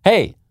him,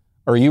 hey,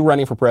 are you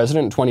running for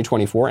president in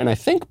 2024? And I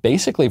think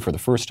basically for the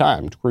first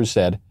time, Cruz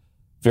said,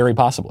 very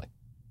possibly.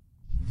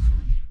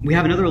 We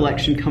have another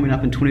election coming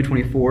up in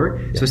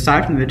 2024. So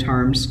aside from the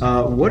midterms,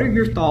 what are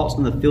your thoughts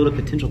on the field of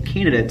potential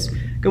candidates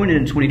going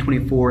into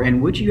 2024?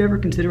 And would you ever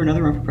consider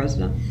another run for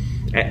president?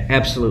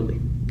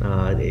 Absolutely.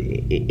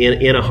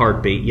 In a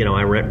heartbeat.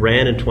 I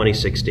ran in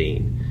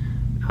 2016.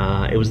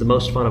 It was the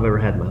most fun I've ever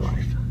had in my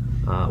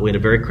life. We had a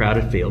very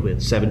crowded field. We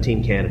had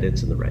 17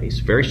 candidates in the race,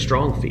 very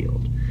strong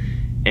field.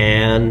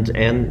 And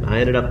I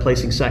ended up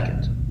placing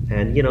second.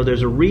 And,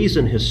 there's a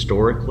reason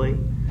historically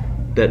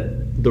that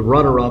the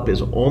runner-up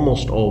is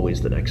almost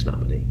always the next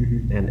nominee.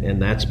 Mm-hmm.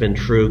 And that's been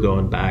true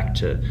going back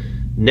to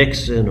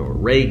Nixon or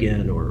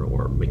Reagan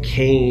or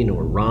McCain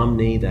or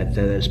Romney. That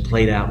has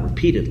played out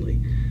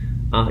repeatedly.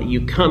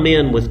 You come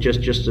in with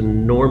just an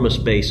enormous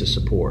base of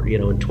support.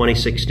 In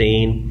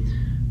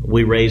 2016,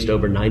 we raised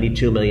over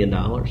 $92 million.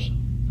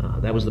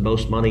 That was the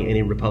most money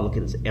any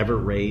Republican has ever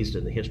raised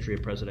in the history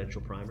of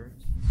presidential primaries.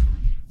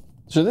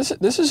 So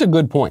this is a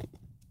good point.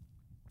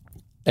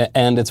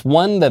 And it's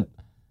one that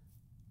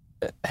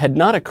had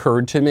not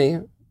occurred to me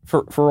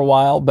for a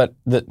while, but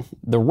the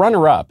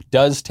runner-up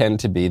does tend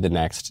to be the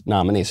next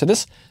nominee. So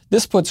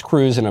this puts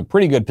Cruz in a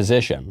pretty good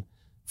position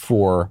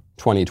for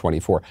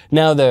 2024.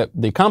 Now,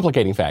 the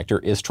complicating factor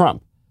is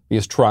Trump,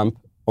 because Trump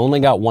only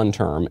got one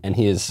term, and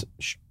he has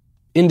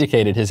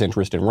indicated his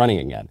interest in running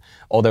again,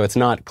 although it's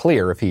not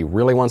clear if he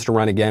really wants to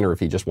run again or if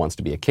he just wants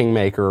to be a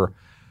kingmaker,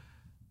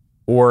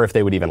 or if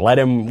they would even let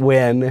him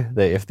win,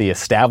 if the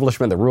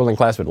establishment, the ruling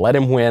class would let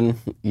him win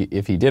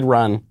if he did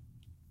run.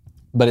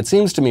 But it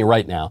seems to me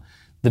right now,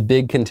 the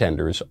big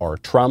contenders are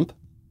Trump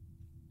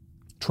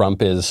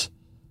Trump is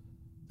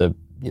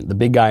the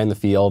big guy in the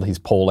field. He's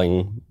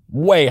polling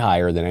way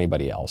higher than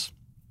anybody else.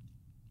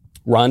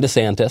 Ron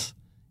DeSantis,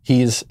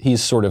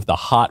 he's sort of the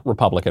hot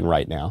Republican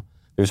right now.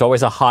 There's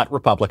always a hot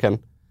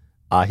Republican.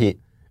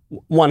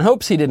 One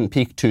hopes he didn't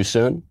peak too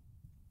soon.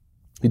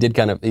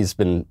 He's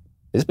been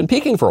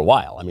peaking for a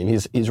while. I mean,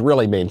 he's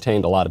really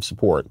maintained a lot of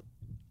support.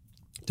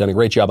 Done a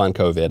great job on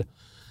COVID.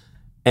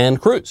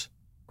 And Cruz,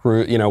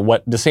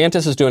 what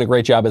DeSantis is doing a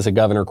great job as a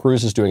governor,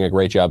 Cruz is doing a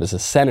great job as a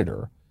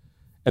senator.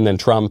 And then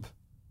Trump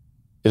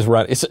is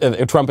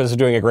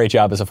doing a great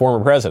job as a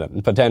former president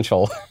and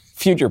potential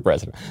future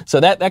president.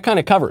 So that kind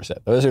of covers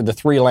it. Those are the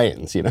three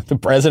lanes, the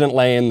president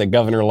lane, the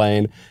governor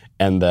lane,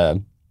 and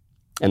the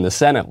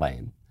Senate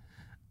lane.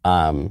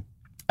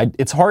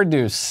 It's hard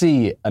to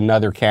see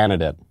another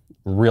candidate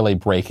really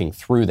breaking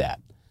through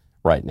that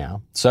right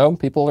now. So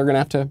people are going to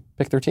have to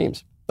pick their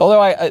teams.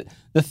 Although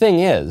the thing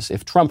is,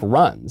 if Trump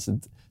runs,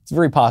 it's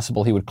very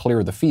possible he would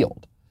clear the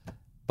field.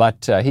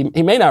 But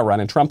he may not run,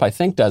 and Trump, I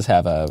think, does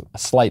have a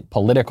slight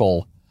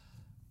political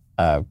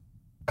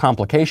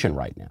complication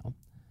right now,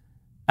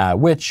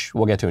 which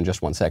we'll get to in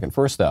just one second.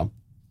 First, though,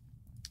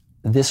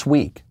 this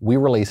week we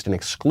released an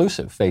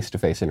exclusive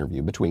face-to-face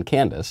interview between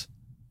Candace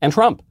and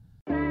Trump.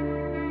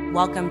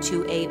 Welcome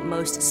to a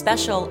most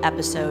special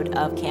episode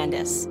of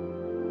Candace.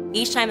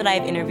 Each time that I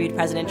have interviewed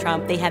President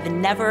Trump, they have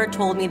never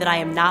told me that I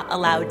am not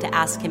allowed to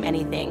ask him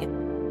anything.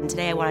 And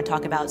today I want to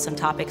talk about some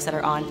topics that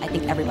are on, I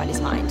think,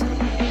 everybody's mind.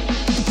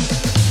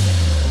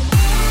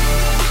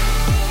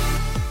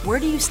 Where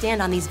do you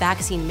stand on these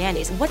vaccine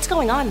mandates? What's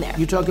going on there?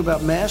 You talk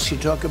about masks, you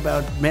talk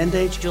about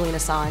mandates. Julian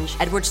Assange,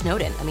 Edward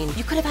Snowden. I mean,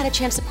 you could have had a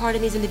chance to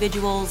pardon these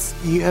individuals.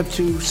 You have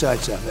two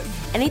sides of it.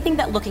 Anything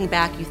that looking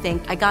back, you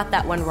think, I got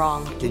that one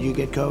wrong. Did you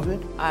get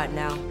COVID?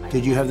 No.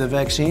 Did you have the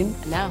vaccine?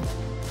 No.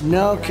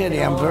 No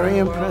kidding. I'm very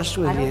impressed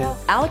with you.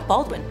 Alec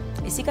Baldwin,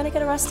 is he going to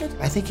get arrested?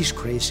 I think he's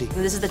crazy.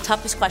 This is the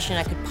toughest question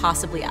I could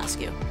possibly ask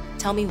you.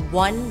 Tell me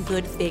one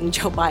good thing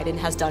Joe Biden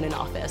has done in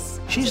office.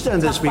 She's done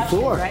this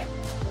before. Right?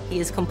 He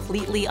is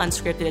completely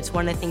unscripted. It's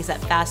one of the things that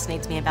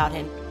fascinates me about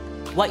him.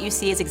 What you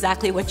see is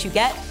exactly what you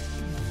get.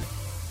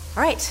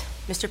 All right,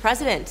 Mr.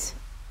 President.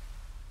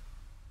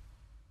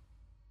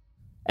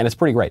 And it's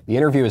pretty great. The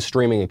interview is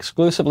streaming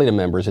exclusively to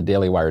members at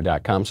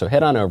dailywire.com, so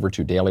head on over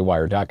to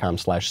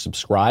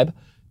dailywire.com/subscribe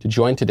to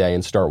join today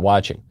and start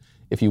watching.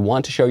 If you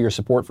want to show your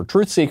support for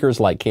truth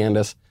seekers like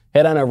Candace,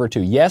 head on over to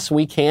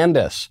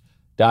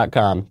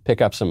yeswecandace.com.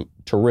 Pick up some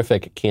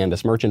terrific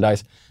Candace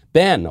merchandise.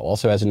 Ben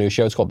also has a new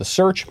show. It's called The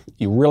Search.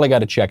 You really got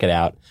to check it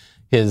out.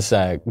 His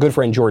good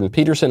friend Jordan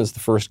Peterson is the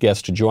first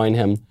guest to join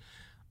him.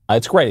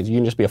 It's great. You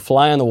can just be a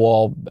fly on the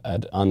wall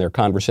on their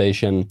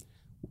conversation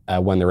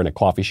when they're in a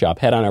coffee shop.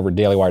 Head on over to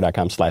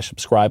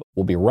dailywire.com/subscribe.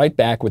 We'll be right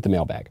back with the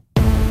mailbag.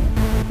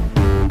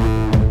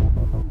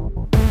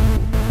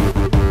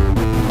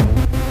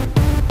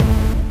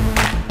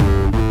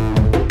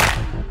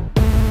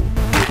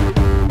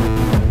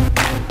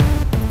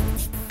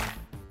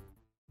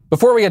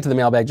 Before we get to the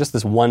mailbag, just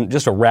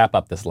to wrap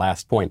up this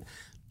last point.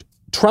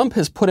 Trump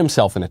has put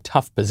himself in a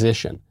tough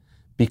position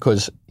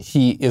because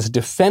he is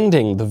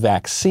defending the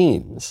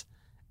vaccines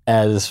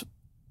as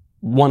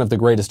one of the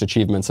greatest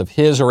achievements of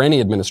his or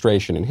any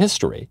administration in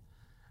history.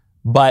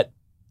 But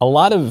a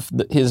lot of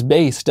his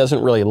base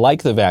doesn't really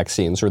like the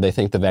vaccines, or they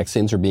think the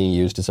vaccines are being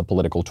used as a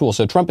political tool.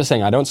 So Trump is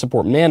saying, I don't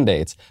support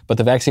mandates, but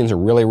the vaccines are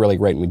really, really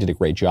great and we did a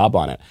great job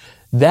on it.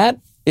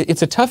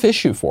 It's a tough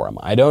issue for him.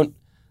 I don't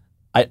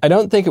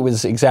think it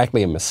was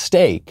exactly a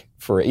mistake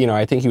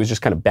I think he was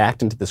just kind of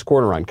backed into this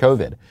corner on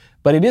COVID.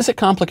 But it is a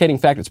complicating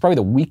factor. It's probably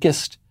the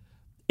weakest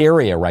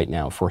area right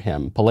now for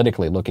him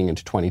politically looking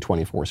into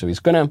 2024. So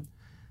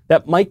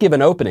that might give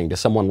an opening to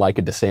someone like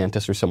a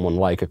DeSantis or someone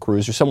like a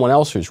Cruz or someone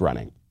else who's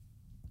running.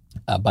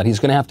 But he's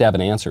going to have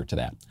an answer to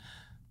that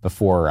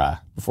before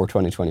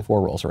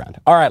 2024 rolls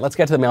around. All right, let's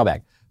get to the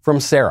mailbag. From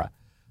Sarah.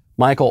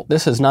 Michael,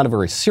 this is not a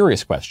very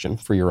serious question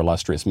for your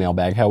illustrious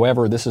mailbag.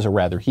 However, this is a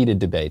rather heated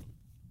debate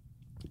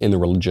in the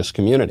religious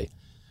community.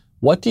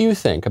 What do you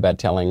think about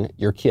telling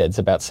your kids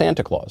about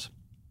Santa Claus?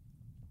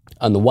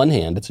 On the one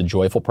hand, it's a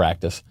joyful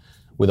practice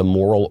with a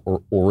moral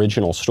or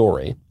original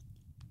story.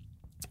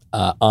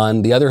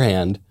 On the other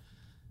hand,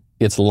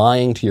 it's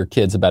lying to your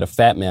kids about a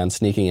fat man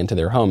sneaking into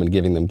their home and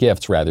giving them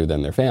gifts rather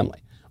than their family.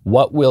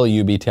 What will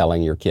you be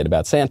telling your kid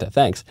about Santa?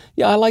 Thanks.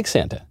 Yeah, I like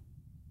Santa.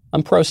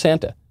 I'm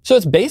pro-Santa. So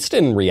it's based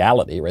in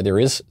reality, right? There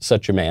is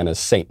such a man as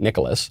St.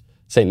 Nicholas.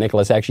 St.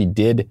 Nicholas actually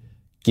did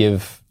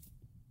give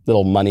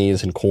little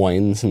monies and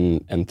coins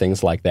and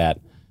things like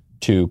that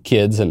to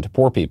kids and to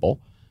poor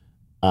people.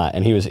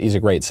 And he's a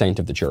great saint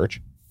of the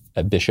church,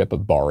 a bishop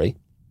of Bari.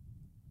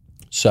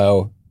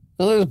 So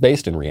it was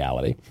based in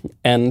reality.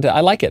 And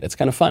I like it. It's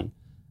kind of fun.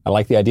 I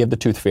like the idea of the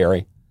Tooth Fairy.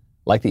 I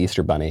like the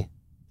Easter Bunny.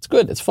 It's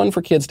good. It's fun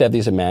for kids to have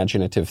these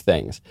imaginative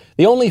things.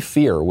 The only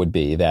fear would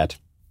be that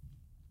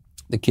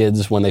the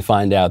kids, when they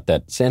find out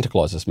that Santa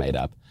Claus is made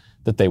up,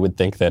 that they would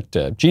think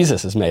that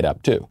Jesus is made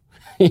up too.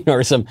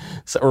 Or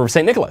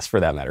St. Nicholas for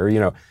that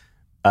matter.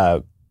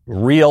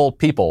 Real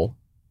people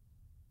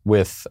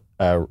with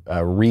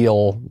a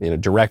real,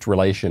 direct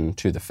relation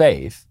to the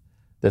faith,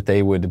 that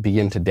they would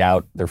begin to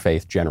doubt their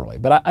faith generally.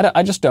 But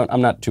I just don't,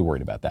 I'm not too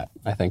worried about that.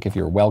 I think if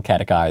you're well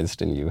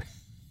catechized and you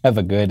have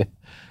a good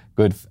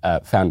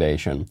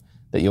foundation,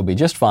 that you'll be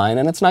just fine.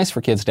 And it's nice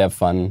for kids to have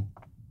fun,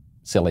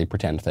 silly,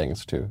 pretend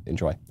things to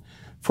enjoy.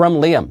 From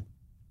Liam.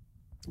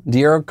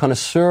 Dear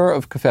connoisseur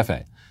of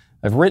covfefe,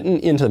 I've written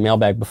into the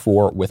mailbag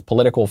before with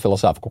political,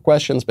 philosophical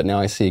questions, but now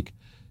I seek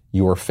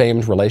your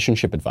famed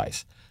relationship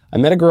advice. I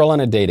met a girl on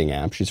a dating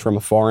app. She's from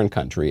a foreign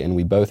country, and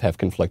we both have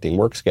conflicting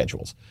work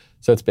schedules,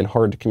 so it's been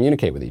hard to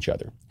communicate with each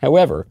other.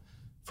 However,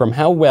 from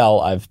how well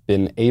I've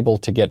been able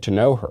to get to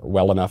know her,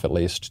 well enough at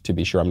least to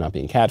be sure I'm not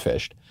being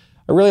catfished,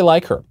 I really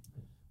like her.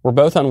 We're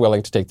both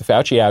unwilling to take the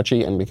Fauci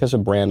ouchie, and because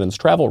of Brandon's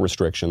travel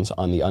restrictions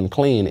on the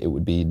unclean, it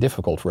would be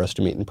difficult for us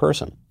to meet in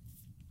person.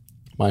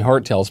 My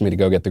heart tells me to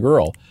go get the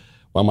girl,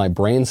 while my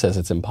brain says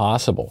it's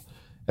impossible,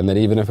 and that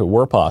even if it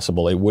were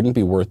possible, it wouldn't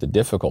be worth the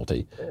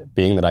difficulty,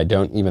 being that I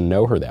don't even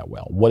know her that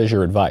well. What is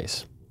your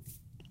advice?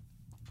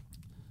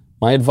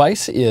 My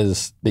advice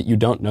is that you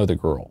don't know the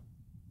girl,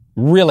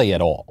 really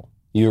at all.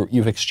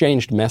 You've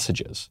exchanged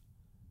messages.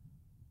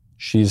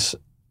 She's,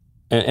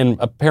 and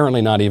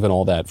apparently not even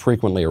all that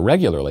frequently or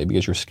regularly,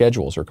 because your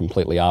schedules are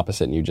completely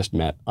opposite, and you just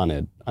met on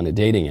a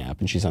dating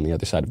app, and she's on the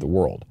other side of the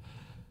world.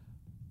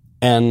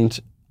 And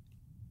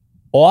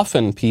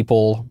often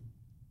people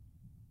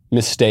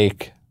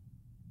mistake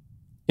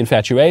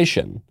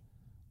infatuation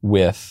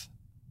with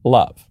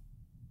love.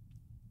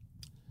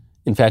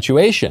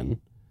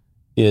 Infatuation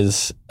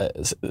is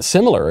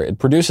similar. It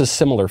produces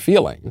similar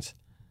feelings,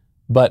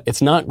 but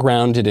it's not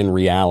grounded in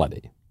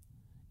reality.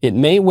 It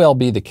may well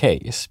be the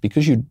case,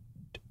 because you,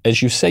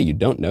 as you say, you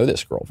don't know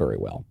this girl very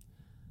well,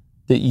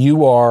 that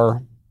you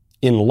are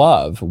in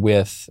love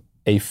with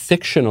a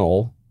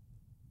fictional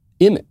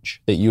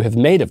image that you have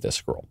made of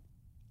this girl.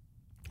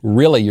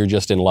 Really, you're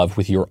just in love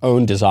with your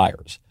own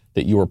desires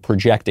that you are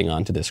projecting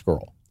onto this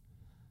girl,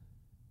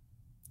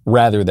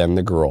 rather than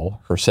the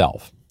girl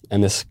herself.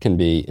 And this can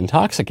be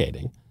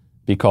intoxicating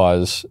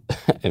because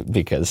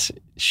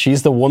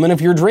she's the woman of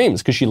your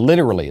dreams, because she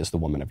literally is the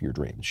woman of your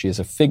dreams. She is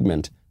a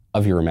figment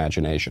of your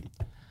imagination.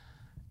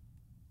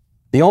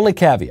 The only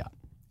caveat,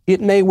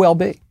 it may well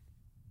be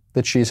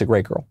that she's a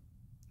great girl.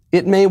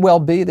 It may well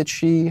be that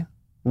she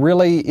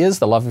really is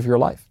the love of your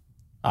life.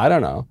 I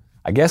don't know.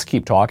 I guess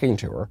keep talking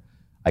to her.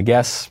 I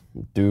guess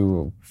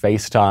do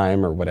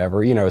FaceTime or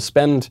whatever,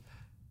 spend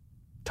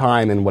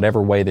time in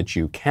whatever way that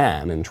you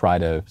can and try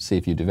to see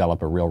if you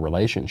develop a real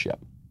relationship.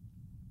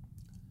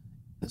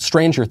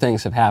 Stranger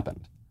things have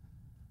happened.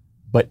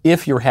 But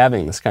if you're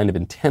having this kind of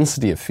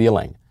intensity of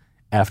feeling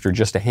after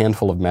just a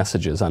handful of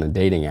messages on a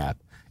dating app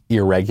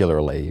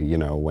irregularly,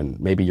 when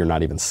maybe you're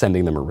not even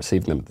sending them or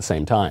receiving them at the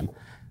same time,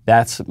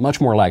 that's much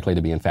more likely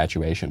to be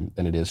infatuation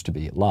than it is to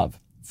be love.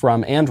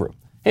 From Andrew.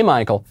 Hey,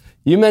 Michael,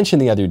 you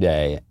mentioned the other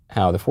day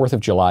how the 4th of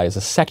July is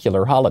a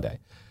secular holiday.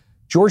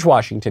 George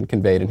Washington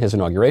conveyed in his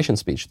inauguration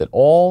speech that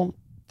all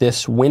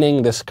this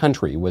winning this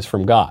country was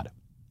from God.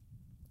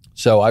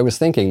 So I was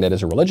thinking that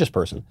as a religious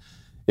person,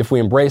 if we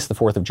embrace the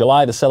 4th of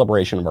July, the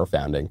celebration of our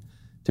founding,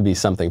 to be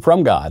something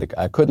from God,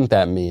 couldn't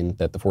that mean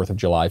that the 4th of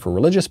July for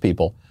religious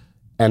people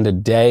and a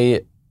day,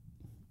 I'm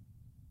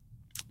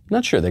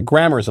not sure, the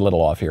grammar is a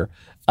little off here,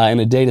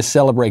 and a day to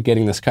celebrate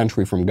getting this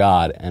country from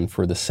God, and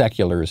for the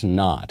seculars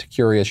not.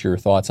 Curious your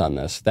thoughts on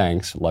this.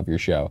 Thanks. Love your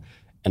show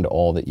and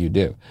all that you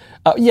do.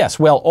 Yes,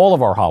 well, all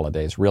of our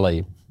holidays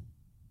really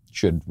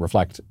should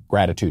reflect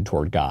gratitude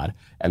toward God,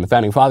 and the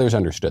Founding Fathers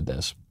understood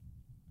this,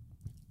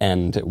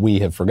 and we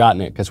have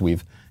forgotten it because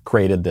we've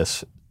created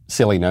this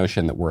silly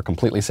notion that we're a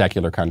completely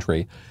secular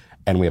country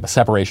and we have a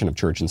separation of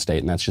church and state,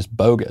 and that's just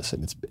bogus,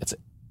 and it's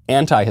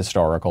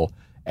anti-historical,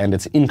 and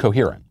it's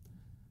incoherent.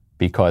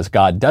 Because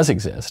God does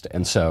exist,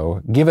 and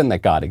so given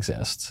that God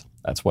exists,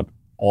 that's what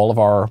all of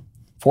our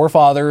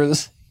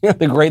forefathers,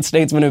 the great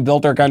statesmen who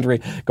built our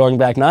country, going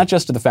back not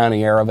just to the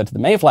founding era, but to the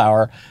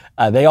Mayflower,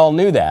 they all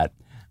knew that,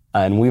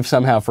 and we've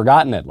somehow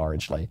forgotten it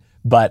largely.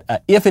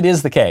 But if it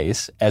is the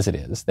case, as it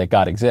is, that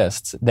God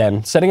exists,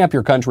 then setting up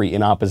your country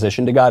in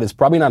opposition to God is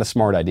probably not a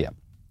smart idea.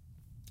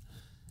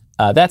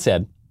 That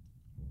said,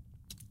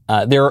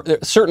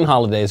 certain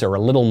holidays are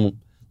a little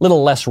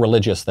less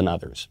religious than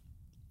others.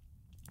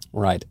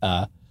 Right.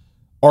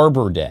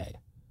 Arbor Day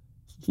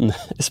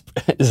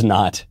is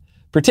not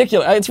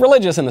particular. It's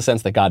religious in the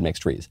sense that God makes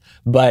trees,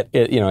 but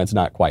it's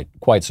not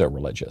quite so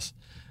religious.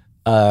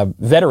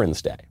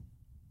 Veterans Day,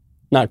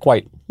 not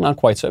quite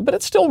so, but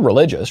it's still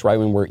religious, right?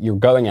 When you're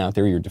going out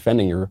there, you're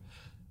defending your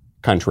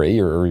country,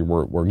 or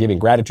we're giving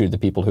gratitude to the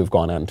people who've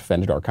gone out and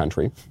defended our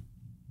country.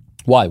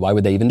 Why? Why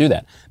would they even do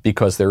that?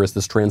 Because there is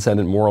this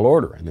transcendent moral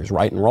order, and there's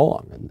right and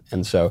wrong,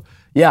 and so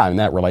yeah, and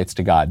that relates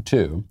to God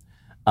too.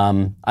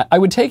 I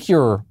would take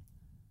your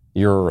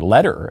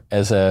letter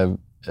as a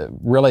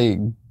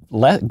really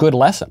good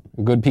lesson,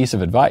 a good piece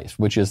of advice,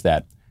 which is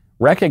that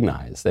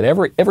recognize that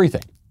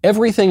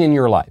everything in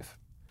your life,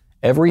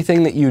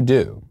 everything that you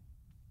do,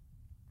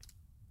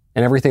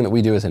 and everything that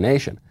we do as a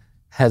nation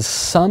has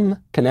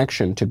some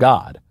connection to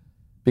God,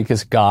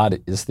 because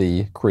God is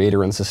the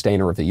creator and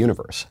sustainer of the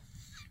universe,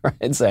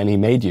 right? And he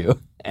made you.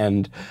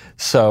 And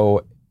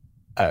so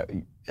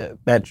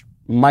that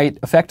might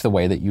affect the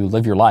way that you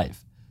live your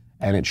life.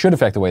 And it should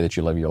affect the way that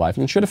you live your life.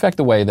 And it should affect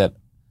the way that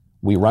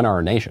we run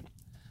our nation.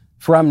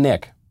 From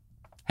Nick.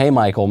 Hey,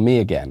 Michael, me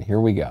again. Here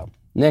we go.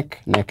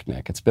 Nick.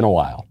 It's been a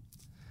while.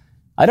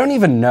 I don't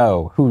even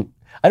know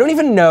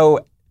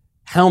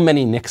how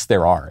many Nicks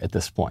there are at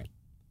this point.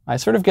 I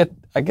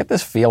get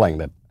this feeling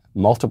that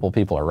multiple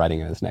people are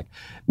writing in as Nick.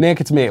 Nick,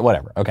 it's me,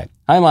 whatever. Okay.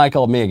 Hi,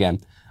 Michael, me again.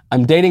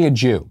 I'm dating a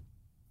Jew.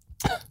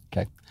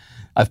 Okay.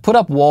 I've put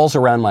up walls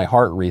around my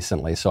heart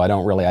recently, so I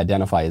don't really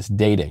identify as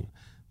dating,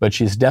 but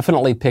she's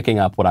definitely picking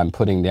up what I'm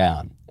putting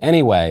down.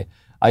 Anyway,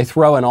 I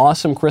throw an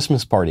awesome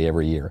Christmas party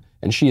every year,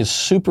 and she is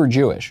super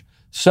Jewish.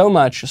 So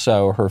much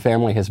so her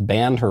family has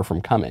banned her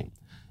from coming.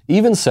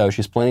 Even so,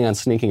 she's planning on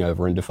sneaking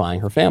over and defying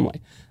her family.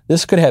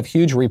 This could have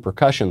huge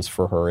repercussions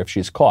for her if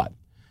she's caught.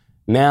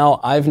 Now,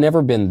 I've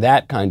never been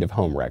that kind of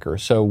homewrecker,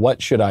 so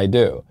what should I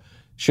do?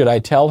 Should I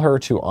tell her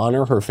to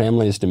honor her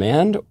family's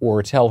demand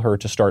or tell her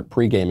to start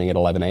pre-gaming at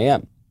 11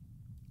 a.m.?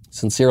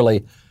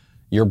 Sincerely,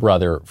 your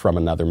brother from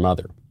another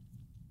mother.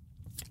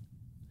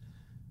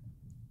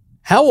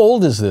 How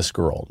old is this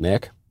girl,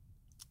 Nick?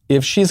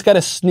 If she's got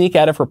to sneak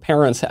out of her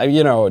parents,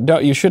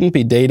 you shouldn't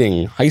be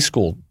dating high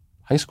school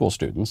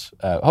students.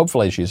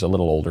 Hopefully she's a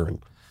little older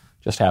and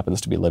just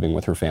happens to be living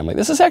with her family.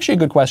 This is actually a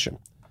good question.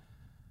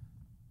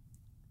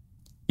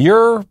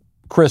 You're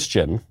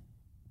Christian,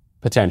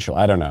 potential.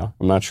 I don't know.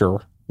 I'm not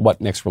sure what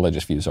Nick's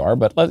religious views are,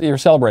 but you're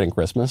celebrating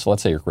Christmas.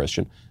 Let's say you're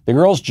Christian. The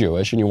girl's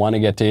Jewish and you want to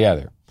get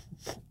together.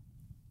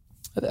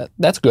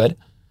 That's good.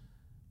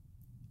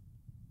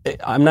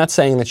 I'm not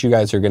saying that you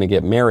guys are going to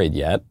get married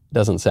yet.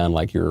 Doesn't sound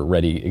like you're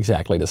ready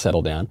exactly to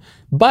settle down.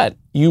 But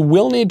you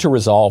will need to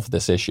resolve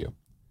this issue.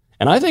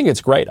 And I think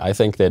it's great. I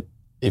think that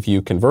if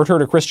you convert her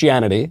to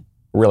Christianity,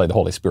 really the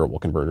Holy Spirit will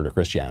convert her to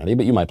Christianity,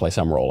 but you might play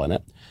some role in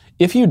it.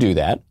 If you do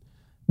that,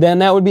 then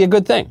that would be a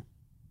good thing.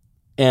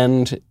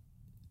 And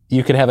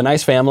you could have a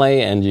nice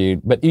family,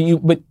 but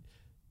the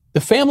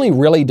family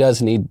really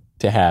does need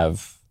to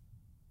have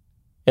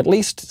at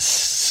least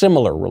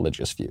similar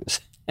religious views,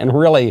 and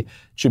really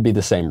should be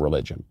the same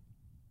religion.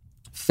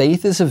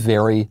 Faith is a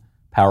very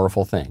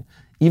powerful thing.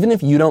 Even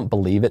if you don't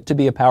believe it to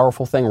be a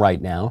powerful thing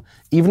right now,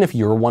 even if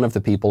you're one of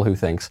the people who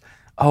thinks,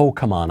 oh,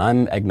 come on,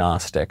 I'm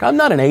agnostic. I'm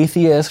not an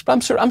atheist.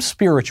 I'm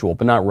spiritual,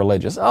 but not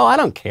religious. Oh, I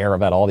don't care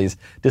about all these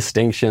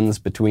distinctions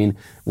between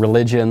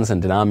religions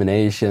and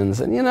denominations.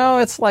 And,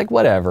 it's like,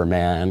 whatever,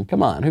 man.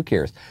 Come on, who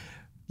cares?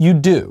 You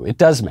do. It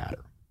does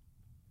matter.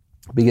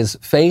 Because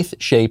faith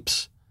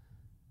shapes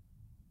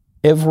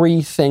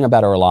everything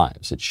about our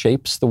lives. It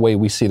shapes the way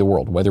we see the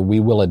world, whether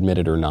we will admit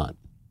it or not. It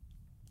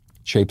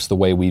shapes the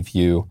way we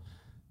view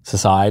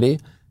society,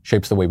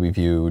 shapes the way we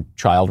view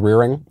child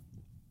rearing,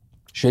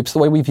 shapes the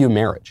way we view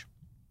marriage.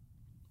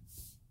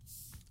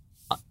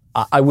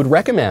 I would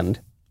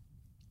recommend,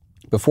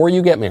 before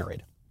you get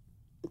married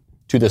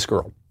to this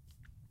girl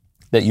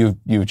that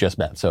you've just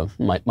met, so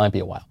might be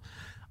a while,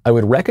 I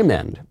would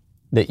recommend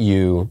that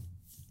you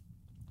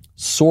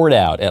sort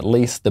out at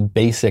least the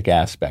basic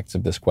aspects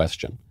of this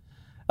question.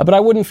 But I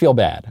wouldn't feel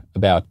bad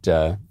about,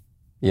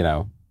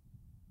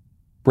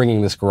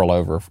 bringing this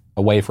girl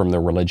away from the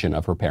religion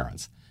of her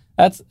parents.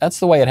 That's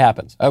the way it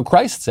happens. Oh,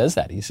 Christ says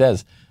that. He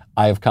says,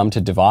 I have come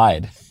to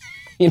divide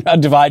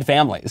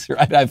families,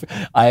 right?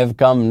 I have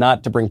come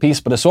not to bring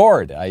peace, but a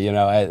sword,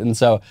 and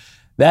so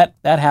that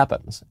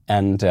happens.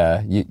 And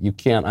you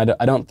can't,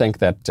 I don't think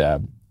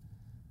that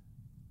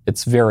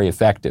it's very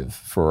effective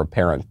for a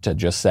parent to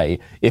just say,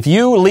 if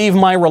you leave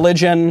my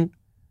religion,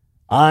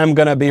 I'm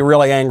going to be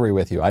really angry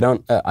with you. I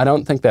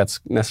don't think that's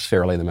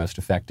necessarily the most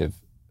effective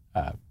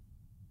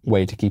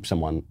way to keep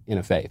someone in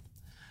a faith.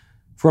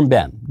 From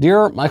Ben,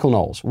 Dear Michael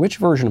Knowles, which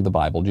version of the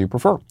Bible do you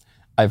prefer?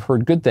 I've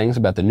heard good things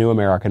about the New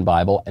American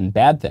Bible and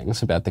bad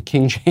things about the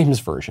King James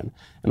Version,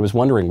 and was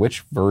wondering which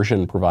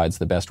version provides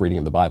the best reading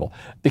of the Bible.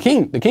 The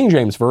King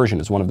James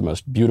Version is one of the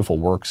most beautiful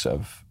works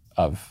of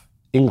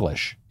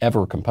English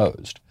ever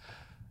composed.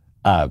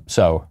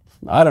 So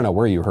I don't know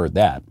where you heard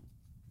that.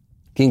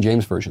 King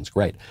James Version's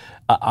great.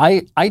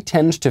 I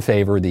tend to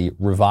favor the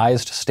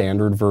Revised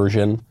Standard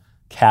Version,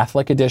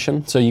 Catholic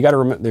edition. So you got to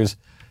remember,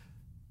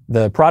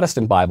 the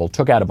Protestant Bible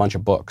took out a bunch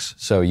of books,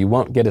 so you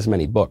won't get as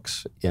many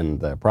books in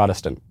the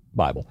Protestant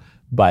Bible.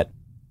 But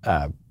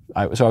so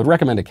I would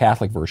recommend a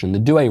Catholic version. The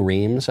Douay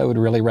Rheims I would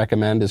really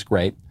recommend is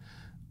great.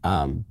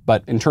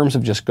 But in terms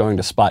of just going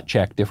to spot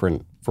check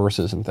different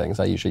verses and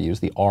things, I usually use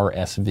the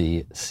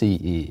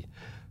RSV-CE.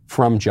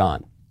 From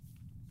John.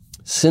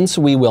 Since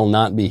we will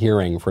not be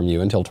hearing from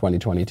you until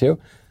 2022,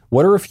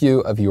 what are a few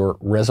of your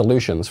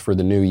resolutions for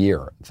the new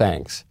year?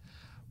 Thanks.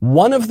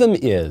 One of them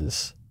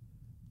is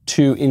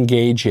to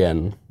engage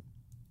in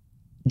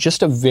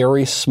just a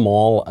very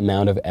small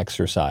amount of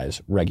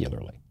exercise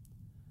regularly.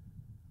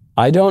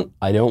 I don't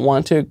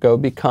want to go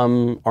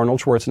become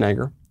Arnold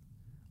Schwarzenegger.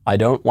 I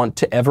don't want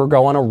to ever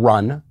go on a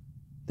run.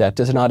 That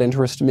does not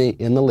interest me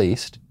in the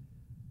least.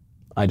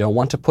 I don't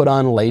want to put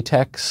on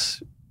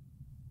latex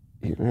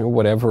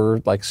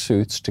whatever like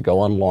suits to go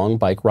on long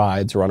bike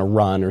rides or on a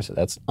run or so.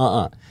 That's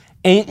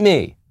ain't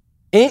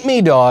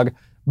me, dog.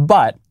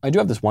 But I do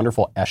have this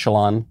wonderful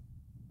Echelon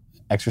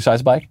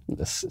exercise bike,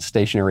 this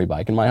stationary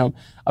bike in my home.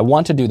 I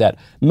want to do that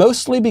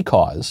mostly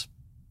because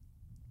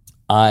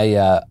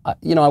I'd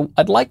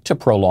like to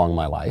prolong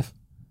my life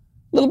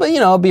a little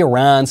bit. Be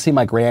around, see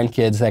my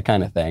grandkids, that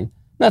kind of thing.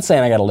 Not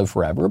saying I got to live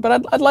forever,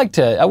 but I'd like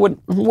to. I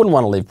wouldn't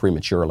want to live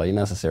prematurely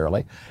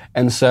necessarily,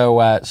 and so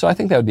I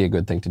think that would be a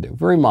good thing to do.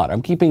 Very modest.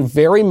 I'm keeping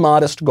very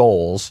modest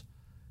goals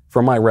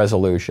for my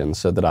resolutions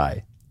so that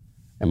I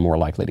am more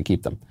likely to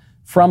keep them.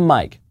 From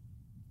Mike,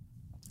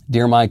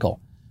 dear Michael,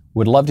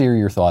 would love to hear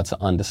your thoughts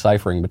on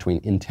deciphering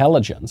between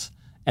intelligence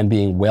and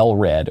being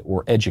well-read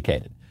or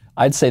educated.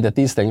 I'd say that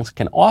these things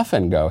can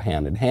often go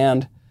hand in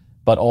hand,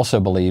 but also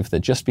believe that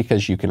just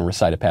because you can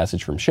recite a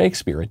passage from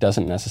Shakespeare, it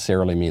doesn't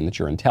necessarily mean that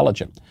you're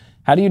intelligent.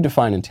 How do you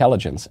define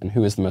intelligence, and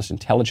who is the most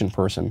intelligent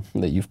person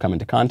that you've come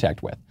into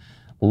contact with?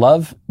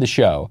 Love the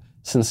show.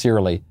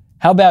 Sincerely,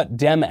 how about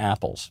Dem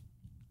apples?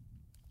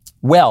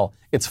 Well,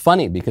 it's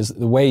funny because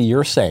the way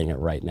you're saying it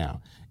right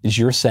now is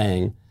you're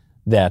saying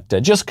that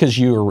just because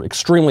you're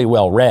extremely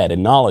well-read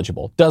and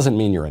knowledgeable doesn't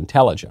mean you're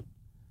intelligent.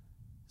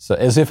 So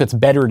as if it's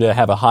better to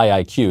have a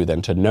high IQ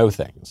than to know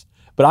things.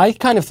 But I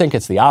kind of think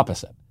it's the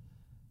opposite.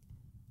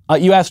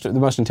 You asked the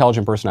most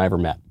intelligent person I ever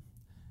met.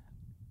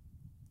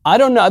 I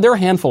don't know. There are a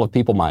handful of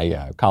people.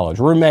 My college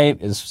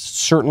roommate is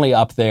certainly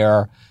up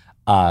there.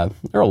 There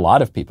are a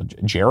lot of people.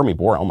 Jeremy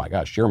Boring. Oh my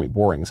gosh, Jeremy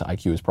Boring's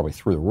IQ is probably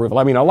through the roof.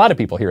 I mean, a lot of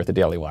people here at the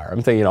Daily Wire.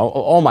 I'm thinking,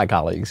 all my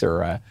colleagues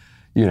are,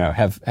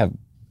 have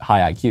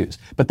high IQs.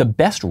 But the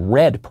best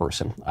read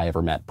person I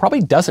ever met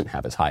probably doesn't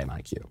have as high an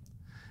IQ.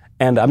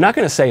 And I'm not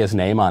going to say his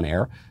name on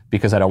air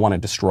because I don't want to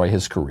destroy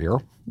his career,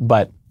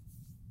 but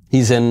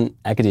he's in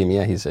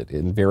academia. He's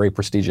in very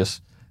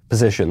prestigious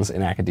positions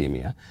in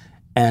academia.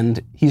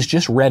 And he's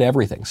just read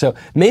everything. So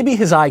maybe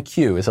his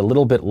IQ is a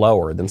little bit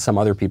lower than some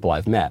other people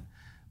I've met,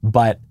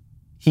 but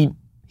he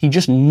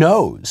just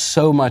knows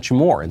so much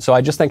more. And so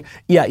I just think,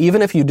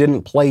 even if you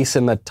didn't place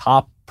in the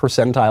top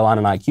percentile on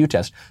an IQ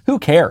test, who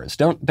cares?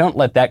 Don't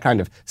let that kind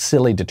of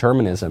silly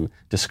determinism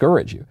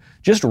discourage you.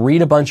 Just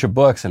read a bunch of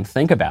books and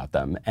think about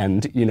them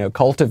and,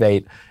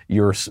 cultivate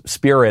your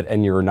spirit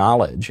and your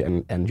knowledge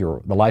and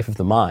the life of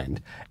the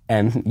mind.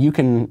 And you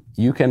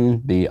can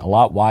be a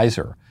lot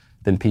wiser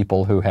than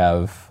people who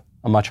have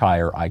a much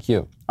higher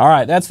IQ. All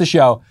right, that's the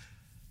show.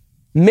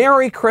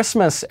 Merry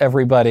Christmas,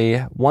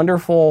 everybody.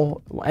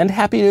 Wonderful and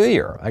Happy New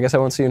Year. I guess I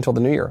won't see you until the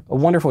New Year. A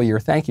wonderful year.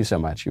 Thank you so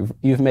much.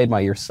 You've made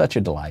my year such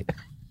a delight.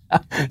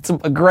 It's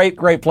a great,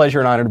 great pleasure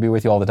and honor to be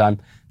with you all the time.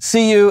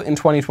 See you in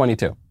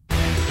 2022.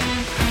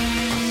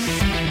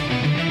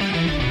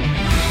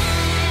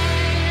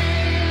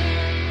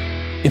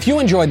 If you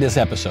enjoyed this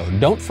episode,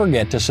 don't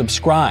forget to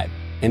subscribe.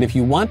 And if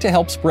you want to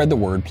help spread the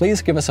word,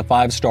 please give us a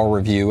 5-star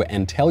review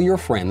and tell your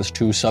friends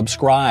to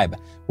subscribe.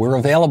 We're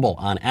available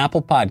on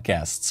Apple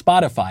Podcasts,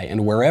 Spotify,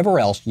 and wherever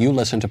else you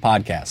listen to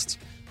podcasts.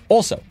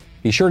 Also,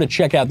 be sure to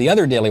check out the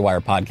other Daily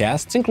Wire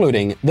podcasts,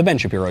 including The Ben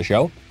Shapiro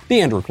Show, The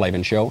Andrew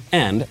Klavan Show,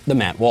 and The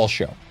Matt Walsh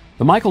Show.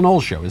 The Michael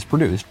Knowles Show is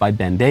produced by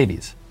Ben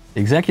Davies.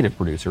 Executive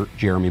producer,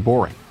 Jeremy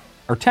Boring.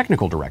 Our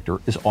technical director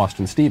is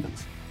Austin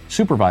Stevens.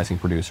 Supervising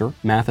producer,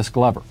 Mathis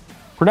Glover.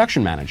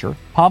 Production manager,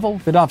 Pavel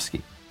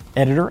Vidovsky.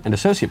 Editor and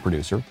associate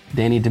producer,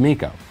 Danny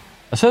D'Amico.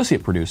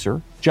 Associate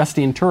producer,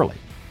 Justine Turley.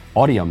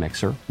 Audio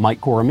mixer, Mike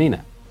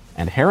Coromina.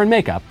 And hair and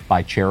makeup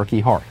by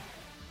Cherokee Hart.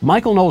 The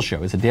Michael Knowles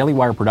Show is a Daily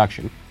Wire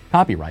production.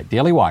 Copyright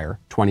Daily Wire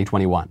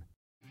 2021.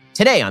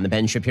 Today on The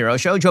Ben Shapiro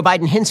Show, Joe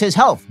Biden hints his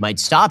health might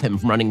stop him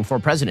from running for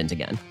president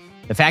again.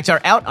 The facts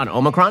are out on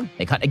Omicron,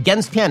 they cut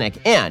against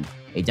panic, and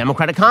a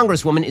Democratic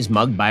congresswoman is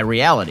mugged by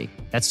reality.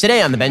 That's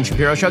today on The Ben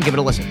Shapiro Show. Give it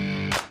a listen.